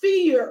of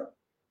fear.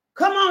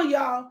 Come on,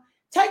 y'all.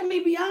 Take me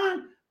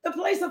beyond the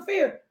place of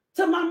fear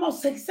to my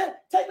most success.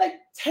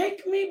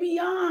 Take me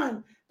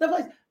beyond the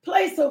place.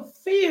 place of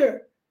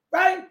fear,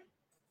 right?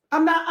 I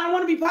don't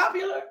want to be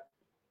popular.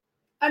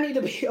 I need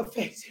to be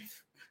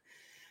effective.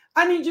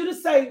 I need you to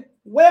say,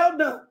 well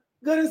done,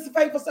 good and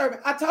faithful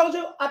servant. I told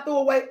you I threw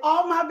away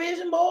all my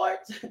vision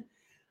boards.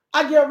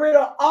 I get rid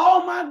of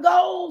all my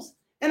goals.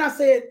 And I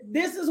said,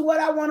 this is what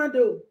I want to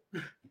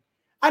do.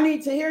 I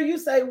need to hear you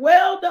say,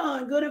 well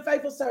done, good and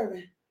faithful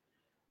servant.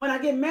 When I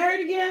get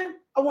married again,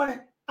 I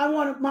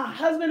want my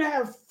husband to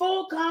have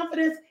full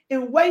confidence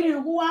in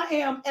waiting who I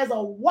am as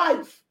a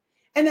wife.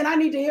 And then I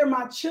need to hear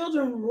my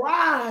children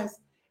rise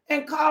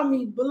and call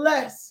me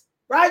blessed,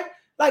 right?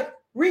 Like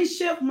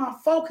reshift my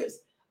focus.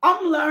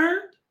 I'm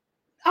learned.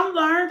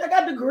 I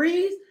got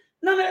degrees.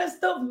 None of that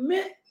stuff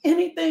meant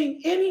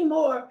anything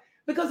anymore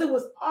because it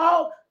was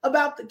all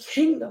about the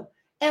kingdom.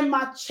 And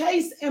my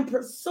chase and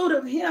pursuit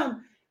of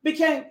him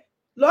became,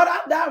 Lord,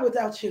 I'll die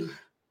without you.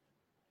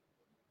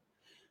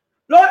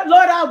 Lord,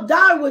 I'll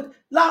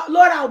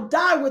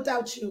die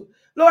without you.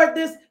 Lord,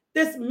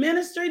 this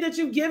ministry that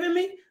you've given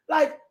me,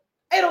 like,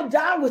 it'll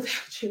die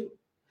without you.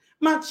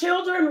 My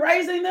children,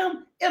 raising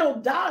them, it'll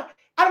die.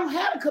 I don't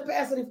have the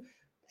capacity.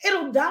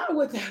 It'll die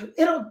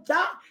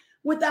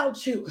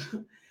without you.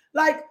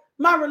 Like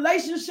my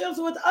relationships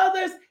with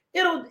others,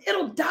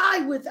 it'll die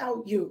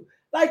without you.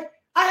 Like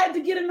I had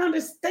to get an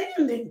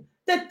understanding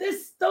that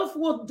this stuff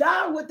will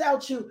die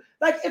without you.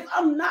 Like if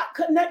I'm not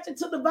connected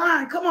to the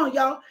vine, come on,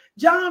 y'all.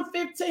 John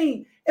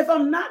 15, if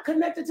I'm not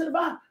connected to the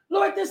vine,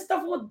 Lord, this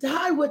stuff will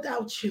die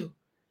without you.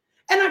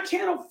 And I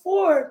can't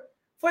afford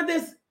for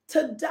this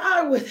to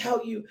die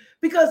without you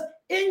because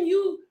in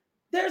you,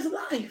 there's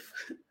life.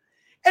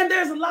 And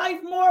there's life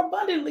more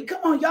abundantly.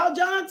 Come on, y'all.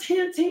 John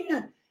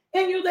 10:10.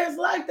 In you, there's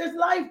life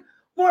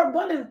more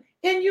abundantly.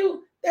 In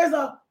you, there's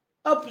a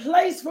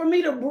place for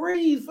me to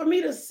breathe, for me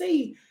to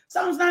see.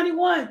 Psalms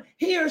 91,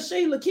 he or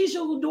she, Lakeisha,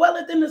 who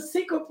dwelleth in the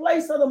secret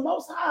place of the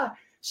Most High,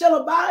 shall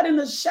abide in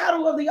the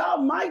shadow of the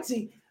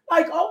Almighty.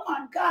 Like, oh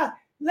my God,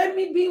 let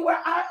me be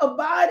where I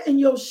abide in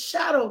your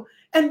shadow.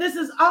 And this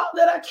is all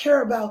that I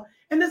care about.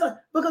 And this,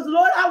 because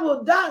Lord, I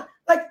will die.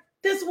 Like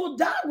this will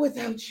die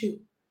without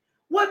you.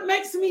 What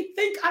makes me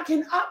think I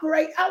can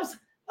operate else?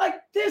 Like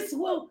this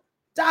will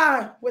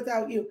die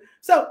without you.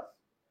 So,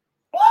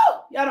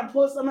 whoa, y'all done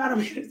pulled something out of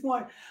me this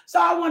morning. So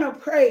I want to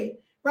pray,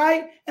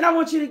 right? And I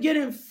want you to get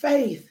in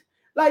faith.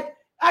 Like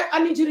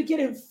I need you to get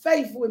in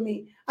faith with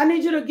me. I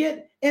need you to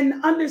get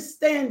in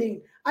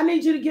understanding. I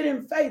need you to get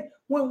in faith.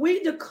 When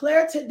we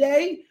declare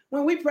today,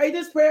 when we pray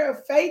this prayer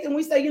of faith and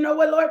we say, you know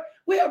what, Lord,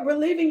 we are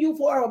believing you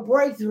for a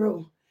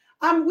breakthrough.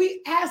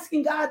 We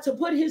asking God to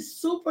put his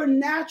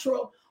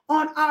supernatural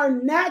on our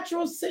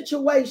natural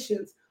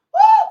situations.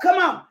 Oh,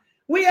 come on.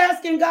 We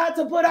asking God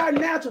to put our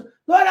natural.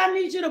 Lord, I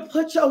need you to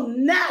put your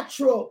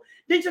natural.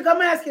 Did you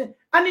come asking?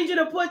 I need you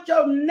to put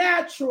your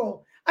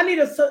natural. I need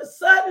a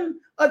sudden,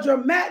 a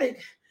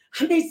dramatic.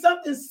 I need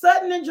something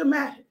sudden and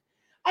dramatic.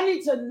 I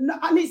need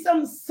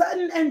something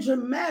sudden and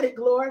dramatic,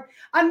 Lord.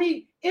 I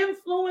need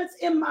influence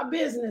in my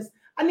business.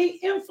 I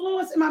need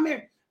influence in my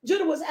marriage.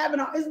 Judah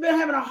has been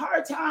having a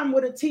hard time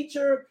with a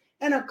teacher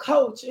and a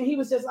coach. And he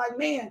was just like,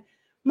 man,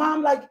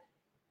 Mom, like,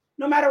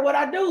 no matter what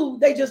I do,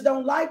 they just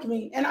don't like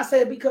me. And I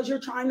said, because you're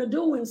trying to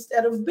do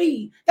instead of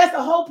be. That's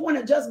the whole point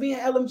of just being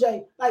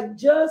LMJ. Like,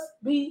 just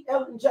be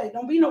LMJ.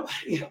 Don't be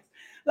nobody else.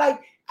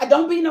 Like, I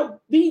don't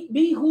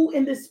be who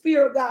in the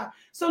spirit of God.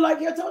 So like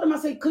I told him, I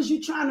said, because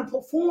you're trying to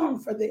perform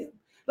for them.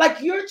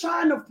 Like you're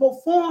trying to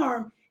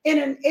perform in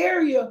an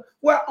area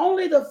where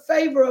only the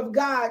favor of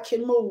God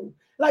can move.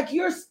 Like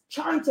you're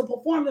trying to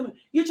perform them.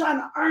 You're trying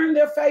to earn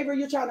their favor.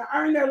 You're trying to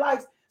earn their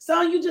likes.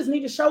 Son, you just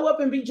need to show up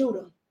and be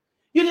Judah.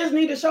 You just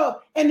need to show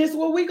up. And this is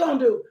what we're going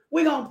to do.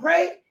 We're going to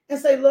pray and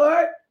say,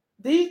 Lord,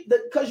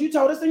 because you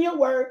told us in your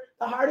word,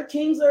 the heart of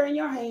kings are in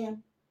your hand.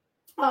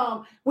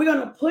 We're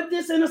going to put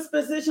this in a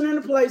position, in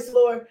a place,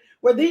 Lord,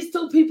 where these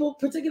two people,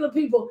 particular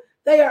people,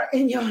 they are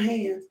in your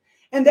hands.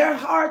 And their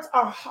hearts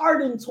are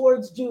hardened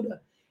towards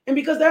Judah. And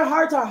because their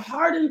hearts are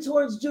hardened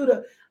towards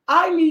Judah,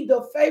 I need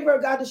the favor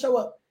of God to show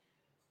up.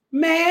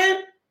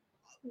 Man,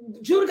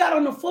 Judah got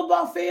on the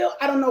football field.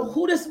 I don't know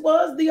who this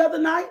was the other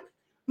night,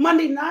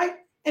 Monday night,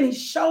 and he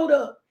showed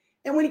up.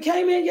 And when he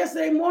came in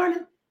yesterday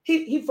morning,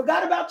 he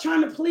forgot about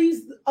trying to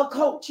please a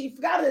coach. He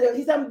forgot it.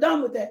 He said, I'm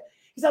done with that.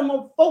 He said, I'm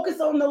going to focus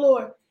on the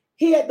Lord.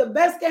 He had the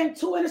best game,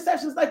 2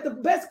 interceptions, like the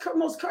best,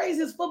 most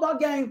craziest football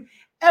game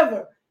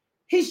ever.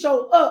 He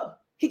showed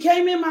up. He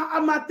came in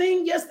my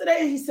thing yesterday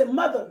and he said,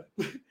 Mother.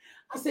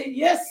 I said,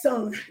 yes,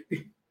 son.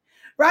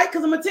 Right?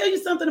 Because I'm going to tell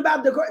you something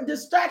about the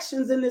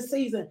distractions in this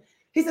season.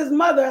 He says,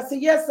 Mother. I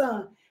said, yes,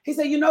 son. He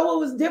said, you know what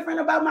was different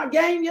about my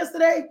game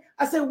yesterday?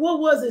 I said, what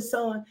was it,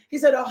 son? He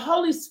said, the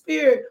Holy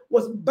Spirit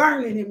was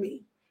burning in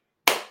me.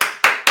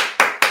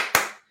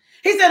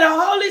 He said, the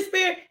Holy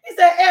Spirit, he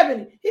said,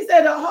 Ebony, he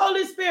said, the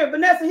Holy Spirit,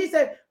 Vanessa, he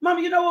said,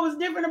 Mama, you know what was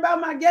different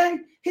about my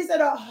game? He said,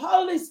 the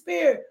Holy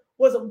Spirit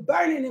was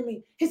burning in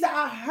me. He said,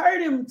 I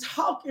heard him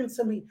talking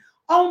to me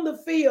on the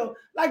field.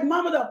 Like,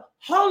 Mama, the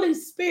Holy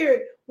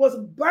Spirit was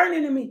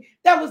burning in me.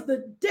 That was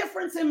the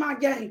difference in my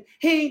game.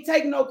 He ain't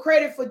taking no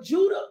credit for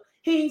Judah.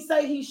 He didn't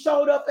say he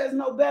showed up as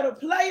no better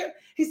player.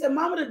 He said,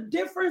 Mama, the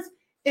difference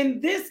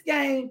in this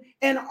game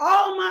and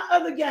all my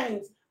other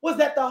games was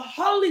that the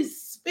Holy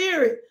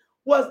Spirit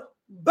was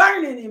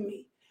burning in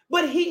me.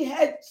 But he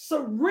had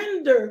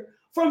surrendered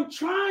from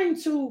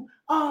trying to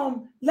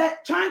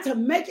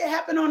make it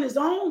happen on his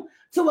own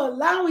to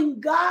allowing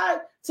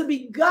God to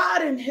be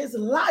God in his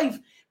life.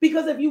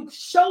 Because if you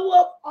show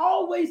up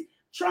always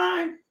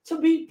trying to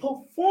be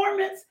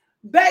performance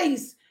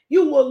based,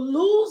 you will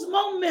lose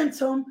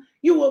momentum.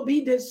 You will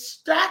be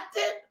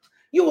distracted.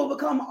 You will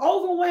become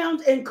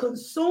overwhelmed and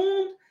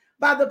consumed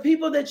by the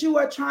people that you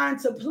are trying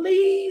to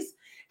please.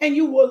 And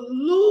you will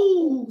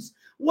lose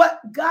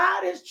what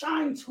God is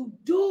trying to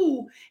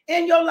do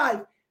in your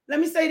life. Let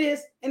me say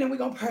this, and then we're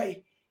going to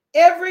pray.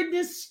 Every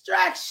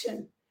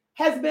distraction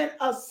has been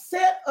a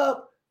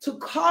setup to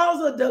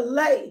cause a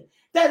delay.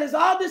 That is,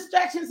 all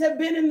distractions have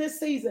been in this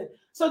season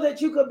so that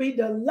you could be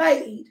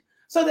delayed,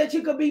 so that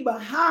you could be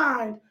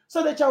behind,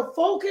 so that your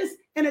focus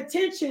and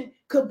attention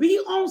could be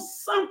on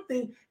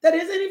something that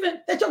isn't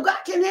even, that your God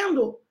can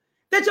handle,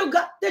 that your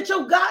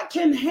God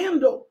can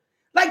handle,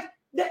 like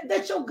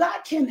that your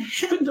God can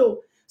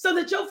handle, so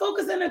that your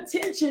focus and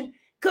attention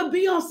could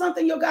be on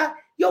something your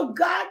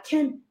God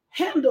can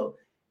handle.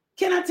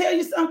 Can I tell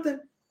you something?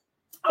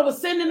 I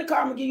was sitting in the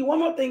car. I'm gonna give you one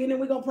more thing, and then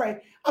we're gonna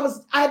pray. I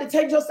had to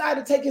take Josiah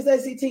to take his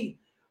ACT.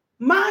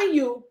 Mind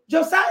you,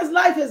 Josiah's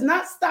life has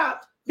not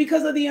stopped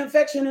because of the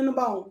infection in the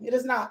bone. It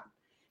is not.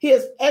 He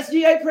is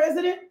SGA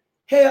president.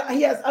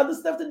 He has other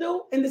stuff to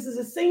do, and this is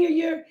his senior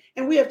year,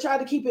 and we have tried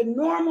to keep it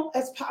normal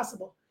as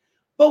possible.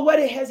 But what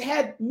it has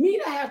had me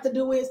to have to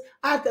do is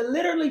I have to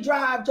literally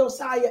drive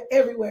Josiah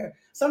everywhere.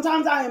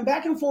 Sometimes I am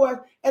back and forth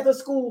at the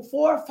school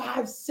 4,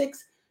 5,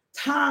 6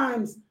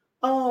 times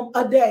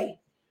a day.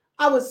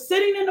 I was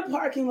sitting in the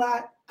parking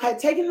lot. I had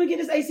taken him to get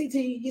his ACT.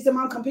 He said,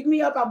 Mom, come pick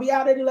me up. I'll be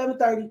out at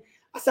 11:30.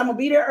 I said, I'm going to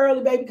be there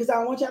early, baby, because I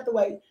don't want you to have to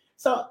wait.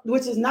 So,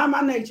 which is not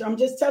my nature. I'm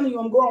just telling you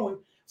I'm growing.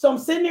 So I'm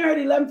sitting there at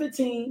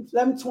 11:15,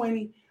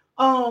 11:20.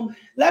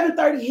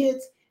 11:30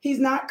 hits. He's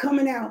not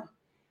coming out.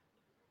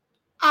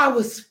 I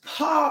was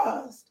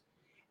paused.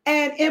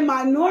 And in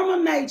my normal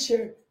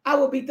nature, I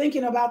would be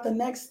thinking about the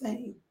next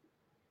thing.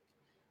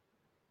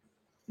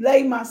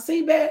 Lay my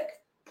seat back,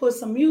 put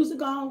some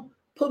music on,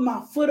 put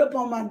my foot up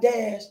on my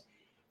dash,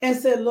 and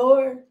said,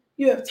 Lord,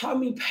 you have taught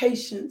me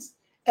patience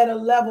at a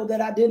level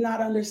that I did not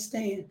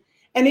understand.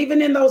 And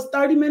even in those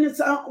 30 minutes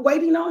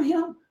waiting on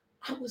him,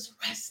 I was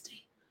resting.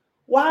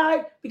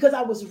 Why? Because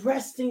I was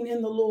resting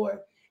in the Lord.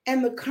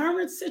 And the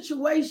current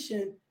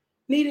situation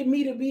needed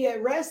me to be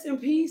at rest and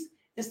peace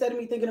instead of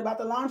me thinking about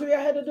the laundry I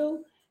had to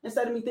do,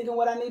 instead of me thinking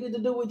what I needed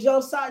to do with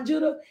Josiah,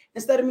 Judah,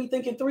 instead of me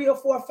thinking 3 or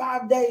 4 or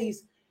 5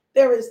 days.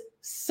 There is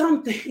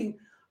something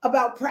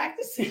about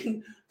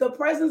practicing the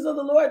presence of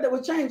the Lord that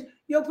will change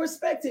your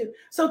perspective.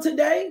 So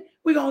today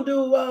we're gonna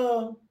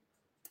do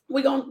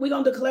we're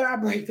gonna declare our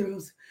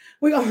breakthroughs.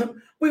 We're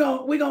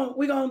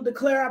gonna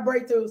declare our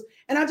breakthroughs.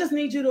 And I just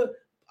need you to,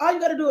 all you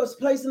got to do is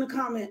place in the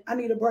comment, I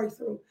need a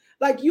breakthrough.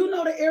 Like, you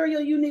know the area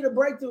you need a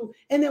breakthrough.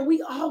 And then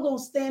we all going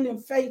to stand in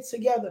faith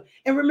together.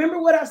 And remember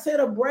what I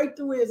said a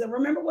breakthrough is. And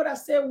remember what I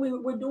said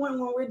we're doing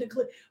when we're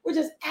declaring. We're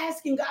just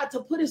asking God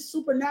to put his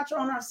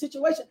supernatural on our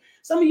situation.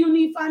 Some of you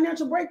need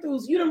financial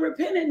breakthroughs. You done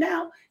repented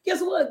now.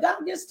 Guess what?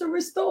 God gets to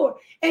restore.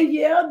 And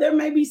yeah, there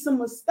may be some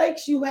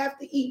mistakes you have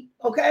to eat.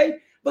 Okay.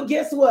 But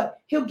guess what?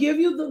 He'll give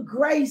you the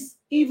grace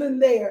even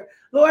there.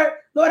 Lord,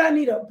 I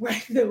need a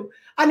breakthrough.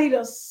 I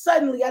need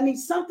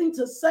something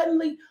to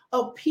suddenly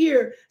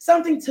appear,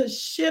 something to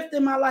shift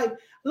in my life.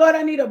 Lord,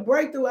 I need a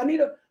breakthrough. I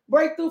need a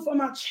breakthrough for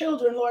my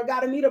children, Lord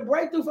God. I need a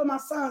breakthrough for my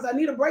sons. I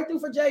need a breakthrough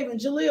for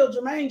Javen, Jaleel,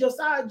 Jermaine,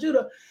 Josiah,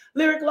 Judah,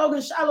 Lyric,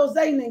 Logan, Shiloh,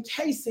 Zayden, and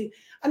Casey.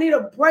 I need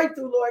a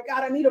breakthrough, Lord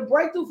God. I need a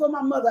breakthrough for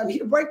my mother. I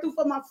need a breakthrough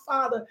for my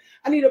father.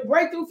 I need a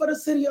breakthrough for the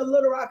city of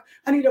Little Rock.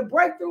 I need a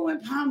breakthrough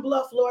in Pine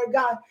Bluff, Lord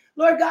God.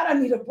 Lord God, I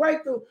need a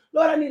breakthrough.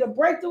 Lord, I need a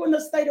breakthrough in the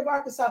state of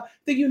Arkansas.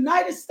 The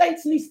United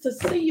States needs to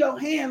see your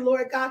hand,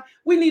 Lord God.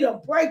 We need a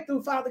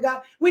breakthrough, Father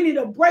God. We need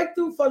a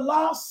breakthrough for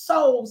lost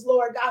souls,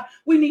 Lord God.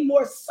 We need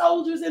more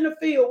soldiers in the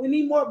field. We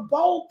need more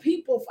bold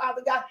people,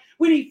 Father God.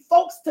 We need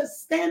folks to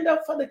stand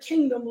up for the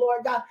kingdom,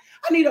 Lord God.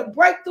 I need a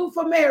breakthrough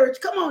for marriage.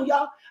 Come on,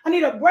 y'all. I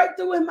need a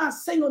breakthrough in my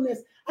singleness.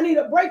 I need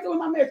a breakthrough in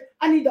my marriage.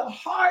 I need the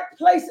hard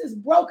places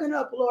broken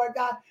up, Lord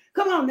God.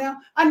 Come on now.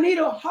 I need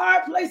a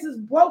hard places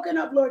broken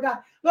up, Lord God.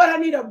 Lord, I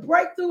need a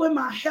breakthrough in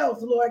my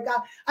health, Lord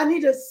God. I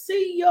need to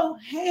see your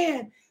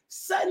hand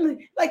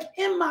suddenly, like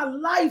in my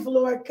life,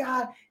 Lord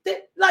God.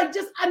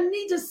 I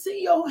need to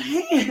see your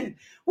hand.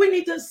 We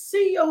need to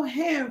see your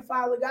hand,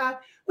 Father God.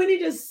 We need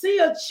to see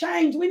a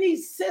change. We need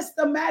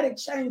systematic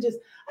changes.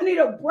 I need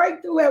a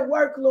breakthrough at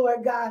work,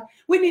 Lord God.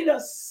 We need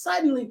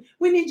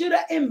you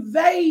to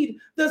invade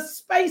the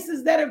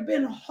spaces that have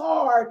been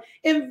hard.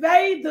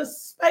 Invade the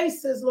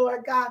spaces,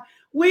 Lord God.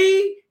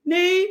 We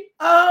need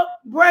a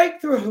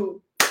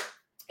breakthrough.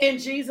 In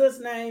Jesus'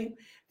 name,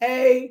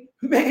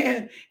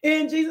 Amen.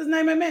 In Jesus'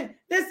 name, amen.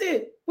 That's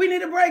it. We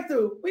need a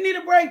breakthrough. We need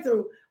a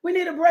breakthrough. We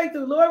need a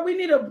breakthrough. Lord, we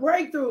need a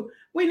breakthrough.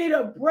 We need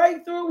a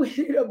breakthrough. We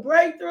need a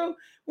breakthrough.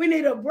 We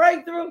need a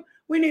breakthrough.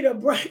 We need a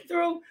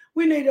breakthrough.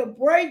 We need a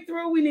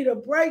breakthrough. We need a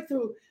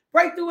breakthrough.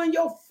 Breakthrough in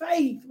your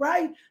faith,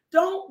 right?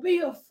 Don't be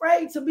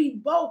afraid to be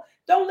bold.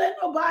 Don't let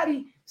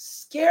nobody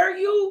scare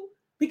you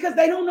because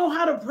they don't know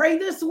how to pray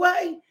this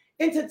way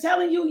into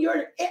telling you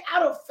you're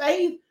out of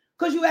faith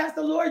because you asked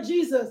the Lord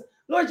Jesus,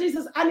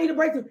 I need a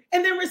breakthrough.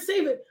 And then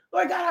receive it.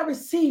 Lord God, I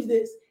receive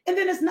this. And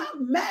then it's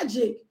not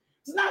magic.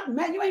 It's not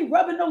magic. You ain't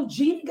rubbing no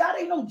genie. God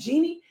ain't no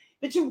genie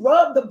that you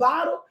rub the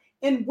bottle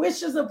and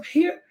wishes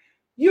appear.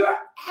 You're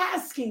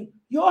asking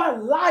your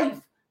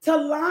life to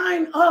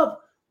line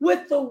up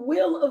with the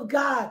will of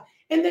God.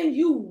 And then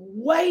you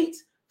wait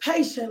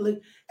patiently.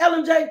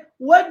 LMJ,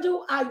 what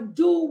do I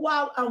do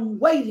while I'm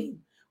waiting?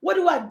 What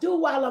do I do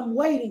while I'm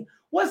waiting?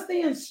 What's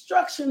the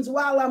instructions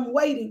while I'm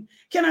waiting?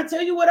 Can I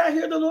tell you what I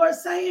hear the Lord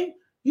saying?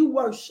 You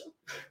worship.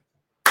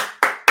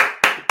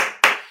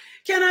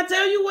 Can I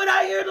tell you what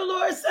I hear the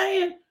Lord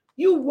saying?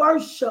 You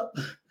worship.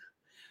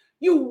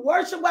 You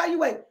worship while you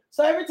wait.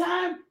 So every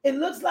time it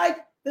looks like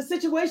the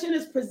situation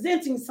is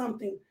presenting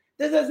something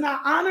that does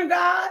not honor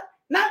God,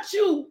 not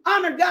you,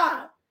 honor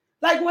God.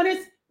 Like when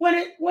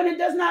it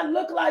does not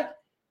look like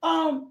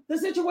the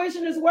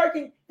situation is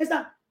working, it's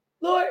not,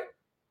 Lord,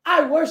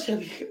 I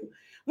worship you.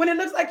 When it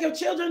looks like your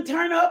children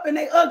turn up and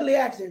they ugly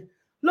acting,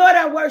 Lord,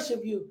 I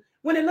worship you.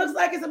 When it looks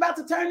like it's about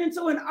to turn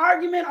into an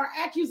argument or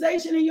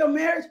accusation in your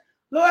marriage,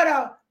 Lord,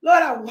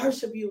 I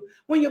worship you.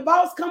 When your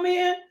boss come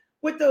in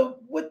with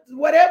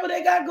whatever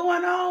they got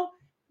going on,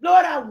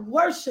 Lord, I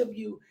worship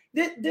you.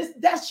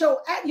 That's your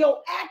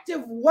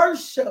active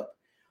worship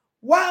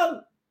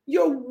while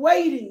you're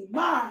waiting.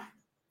 My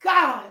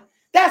God,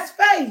 that's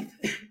faith.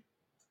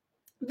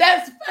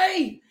 That's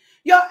faith.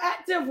 Your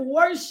active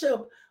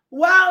worship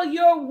while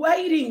you're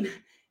waiting.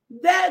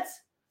 That's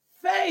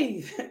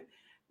faith.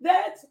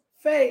 That's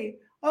faith.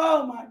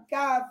 Oh my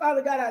God.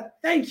 Father God, I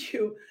thank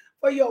you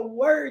for your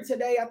word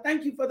today. I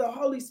thank you for the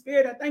Holy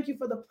Spirit. I thank you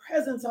for the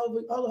presence of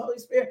the Holy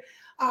Spirit.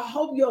 I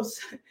hope your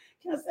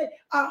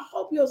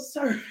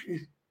servant,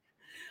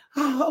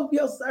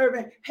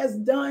 has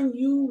done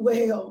you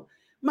well.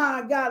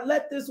 My God,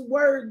 let this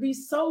word be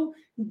so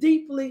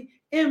deeply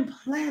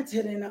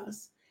implanted in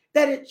us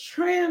that it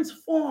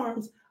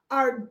transforms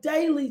our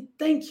daily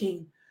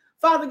thinking.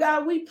 Father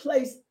God, we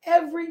place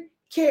every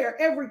care,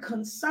 every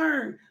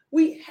concern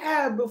we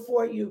have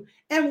before you,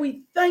 and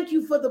we thank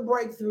you for the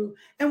breakthrough,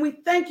 and we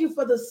thank you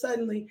for the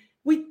suddenly.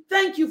 We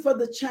thank you for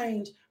the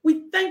change.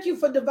 We thank you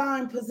for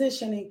divine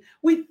positioning.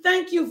 We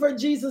thank you for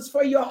Jesus,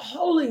 for your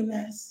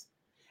holiness,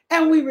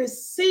 and we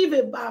receive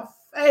it by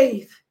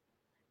faith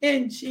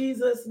in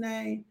Jesus'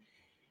 name.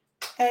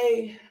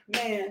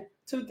 Amen.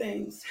 Two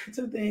things. If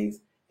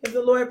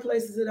the Lord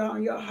places it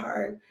on your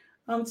heart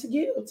to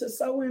give, to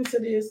sow into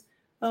this,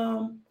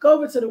 go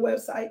over to the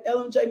website,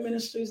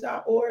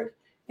 lmjministries.org,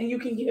 and you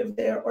can give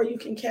there, or you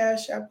can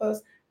cash app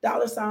us,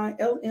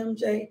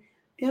 $LMJMINISTRY.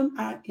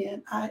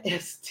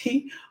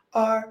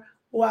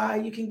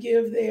 You can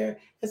give there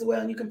as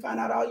well, and you can find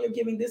out all your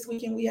giving. This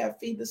weekend we have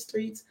Feed the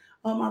Streets,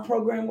 our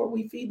program where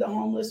we feed the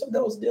homeless or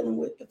those dealing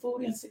with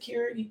food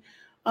insecurity.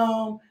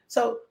 So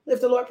if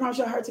the Lord prompts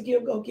your heart to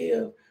give, go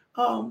give.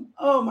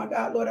 Oh my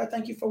God, Lord, I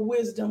thank you for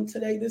wisdom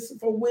today. This is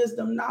for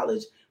wisdom,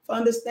 knowledge, for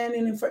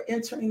understanding, and for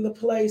entering the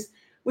place.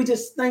 We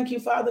just thank you,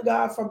 Father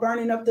God, for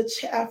burning up the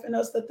chaff in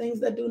us, the things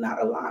that do not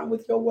align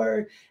with your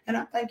word. And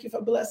I thank you for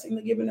blessing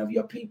the giving of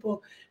your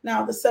people.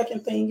 Now, the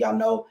second thing, y'all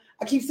know,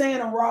 I keep saying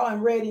I'm raw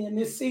and ready in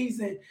this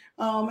season.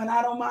 And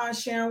I don't mind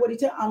sharing what he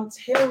tells. I'm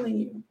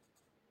telling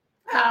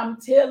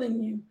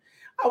you,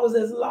 I was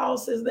as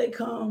lost as they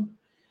come.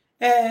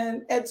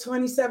 And at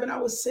 27, I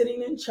was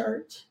sitting in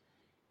church,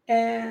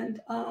 and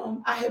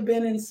I had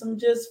been in some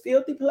just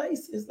filthy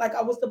places. Like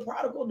I was the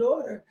prodigal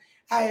daughter.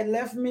 I had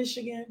left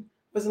Michigan,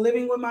 was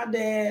living with my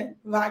dad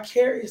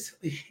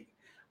vicariously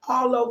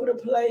all over the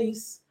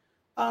place.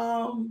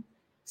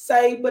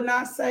 Saved but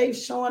not saved,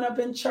 showing up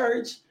in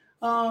church,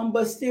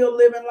 but still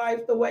living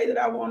life the way that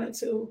I wanted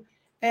to.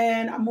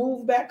 And I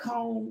moved back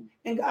home,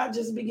 and God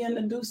just began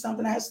to do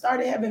something. I had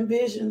started having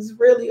visions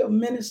really of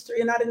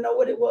ministry, and I didn't know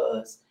what it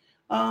was.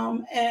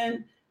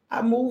 And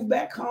I moved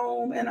back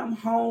home, and I'm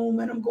home,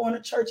 and I'm going to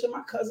church in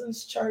my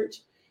cousin's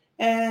church.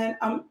 And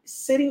I'm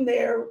sitting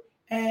there,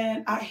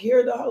 and I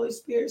hear the Holy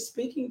Spirit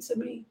speaking to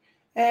me.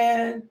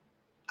 And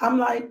I'm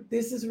like,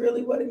 this is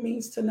really what it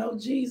means to know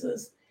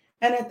Jesus.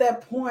 And at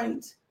that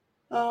point,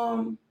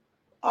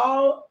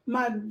 all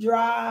my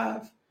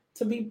drive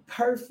to be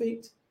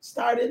perfect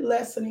started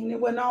lessening. It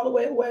went all the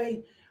way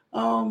away.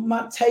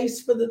 My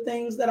taste for the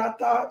things that I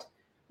thought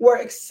were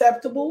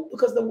acceptable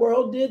because the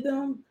world did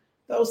them,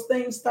 those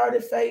things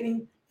started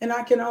fading, and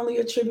I can only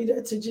attribute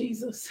that to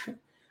Jesus.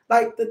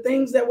 Like the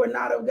things that were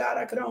not of God,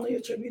 I could only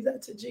attribute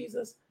that to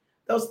Jesus.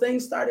 Those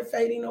things started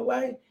fading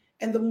away.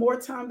 And the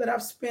more time that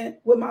I've spent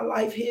with my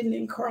life hidden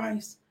in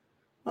Christ,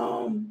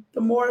 the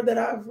more that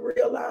I've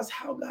realized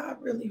how God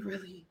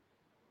really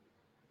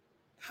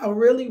how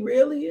really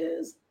real he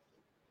is,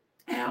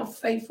 and how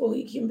faithful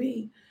he can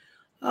be.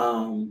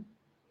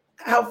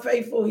 How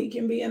faithful he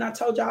can be. And I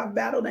told y'all I've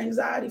battled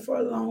anxiety for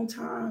a long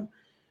time.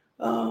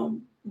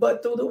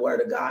 But through the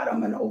word of God,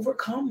 I'm an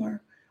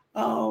overcomer.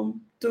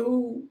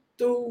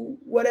 Through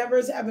whatever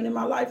is happening in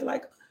my life,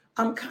 like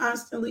I'm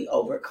constantly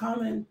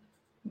overcoming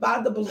by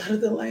the blood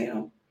of the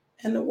Lamb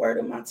and the word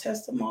of my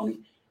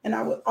testimony. And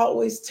I would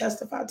always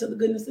testify to the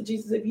goodness of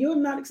Jesus. If you have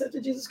not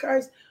accepted Jesus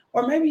Christ,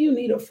 or maybe you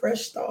need a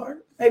fresh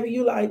start, maybe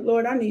you like,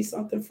 Lord, I need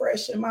something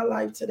fresh in my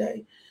life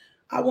today.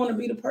 I want to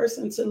be the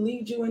person to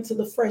lead you into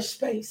the fresh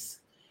space.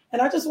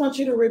 And I just want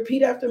you to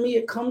repeat after me.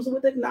 It comes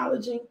with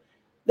acknowledging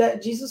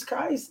that Jesus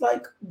Christ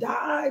like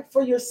died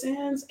for your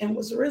sins and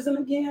was risen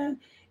again.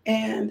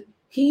 And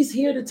he's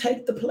here to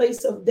take the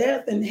place of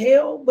death and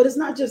hell. But it's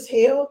not just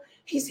hell.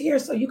 He's here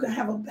so you can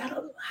have a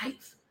better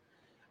life.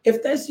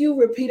 If that's you,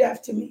 repeat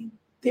after me.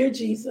 Dear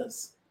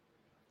Jesus,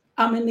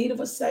 I'm in need of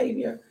a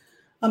savior.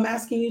 I'm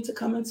asking you to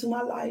come into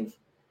my life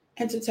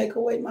and to take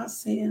away my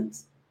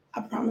sins.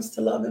 I promise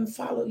to love and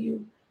follow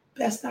you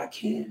best I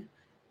can.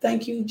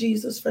 Thank you,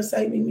 Jesus, for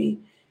saving me.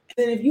 And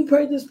then if you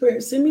prayed this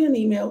prayer, send me an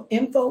email,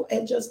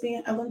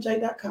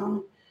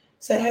 info@justbeinglmj.com.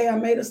 Say, hey, I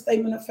made a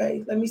statement of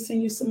faith. Let me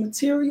send you some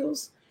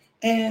materials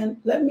and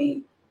let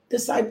me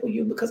disciple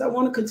you, because I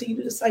want to continue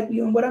to disciple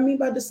you. And what I mean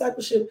by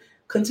discipleship,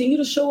 continue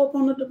to show up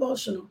on the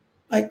devotional.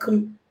 Like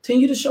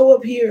continue to show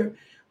up here.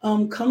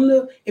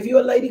 If you're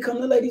a lady, come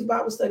to Ladies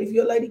Bible Study. If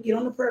you're a lady, get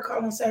on the prayer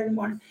call on Saturday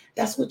morning.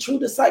 That's what true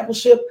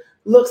discipleship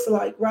looks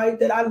like, right?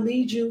 That I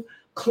lead you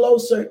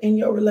closer in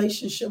your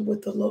relationship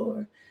with the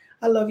Lord.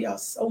 I love y'all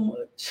so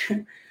much.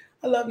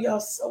 I love y'all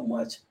so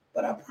much.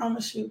 But I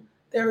promise you,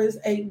 there is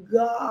a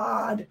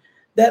God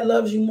that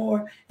loves you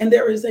more, and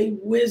there is a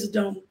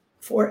wisdom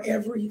for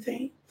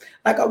everything.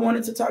 Like I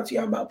wanted to talk to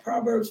y'all about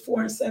Proverbs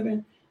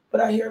 4:7,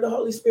 but I hear the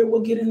Holy Spirit.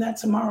 We'll get in that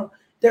tomorrow.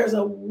 There's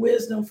a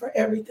wisdom for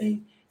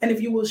everything. And if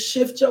you will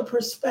shift your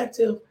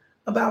perspective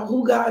about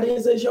who God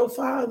is as your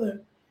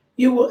Father,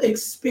 you will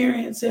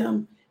experience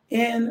him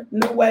in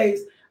new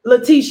ways.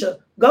 Letitia,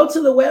 go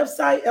to the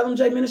website,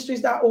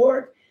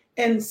 lmjministries.org,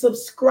 and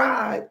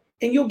subscribe,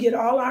 and you'll get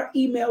all our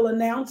email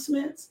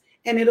announcements,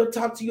 and it'll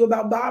talk to you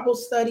about Bible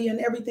study and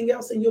everything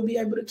else, and you'll be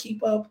able to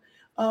keep up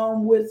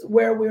with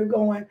where we're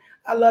going.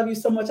 I love you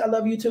so much. I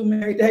love you too,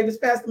 Mary Davis.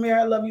 Pastor Mary,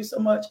 I love you so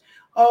much.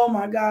 Oh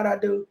my God, I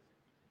do.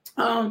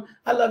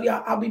 I love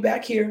y'all. I'll be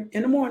back here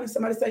in the morning.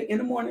 Somebody say in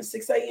the morning,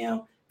 6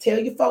 a.m. Tell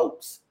your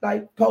folks,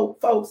 like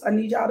folks, I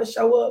need y'all to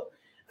show up.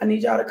 I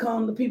need y'all to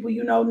come. The people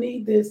you know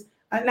need this.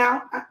 And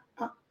now I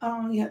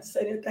don't even have to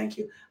say that. Thank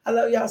you. I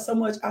love y'all so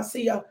much. I'll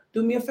see y'all.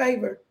 Do me a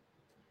favor.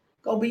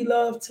 Go be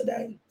loved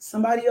today.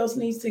 Somebody else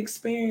needs to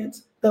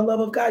experience the love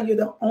of God. You're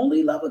the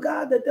only love of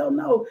God that they'll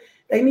know.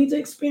 They need to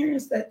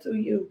experience that through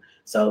you.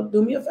 So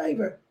do me a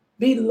favor.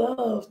 Be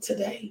loved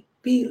today.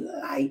 Be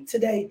light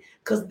today,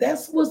 because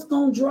that's what's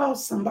going to draw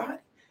somebody.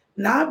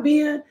 Not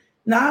being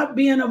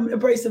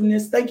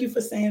abrasiveness. Thank you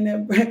for saying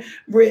that,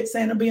 Britt,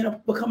 saying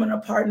becoming a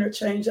partner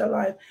change your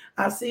life.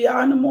 I'll see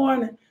y'all in the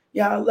morning.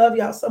 Y'all, love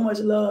y'all so much.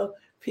 Love,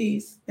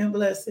 peace, and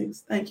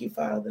blessings. Thank you,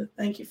 Father.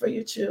 Thank you for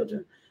your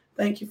children.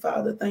 Thank you,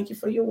 Father. Thank you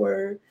for your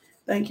word.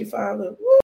 Thank you, Father. Woo.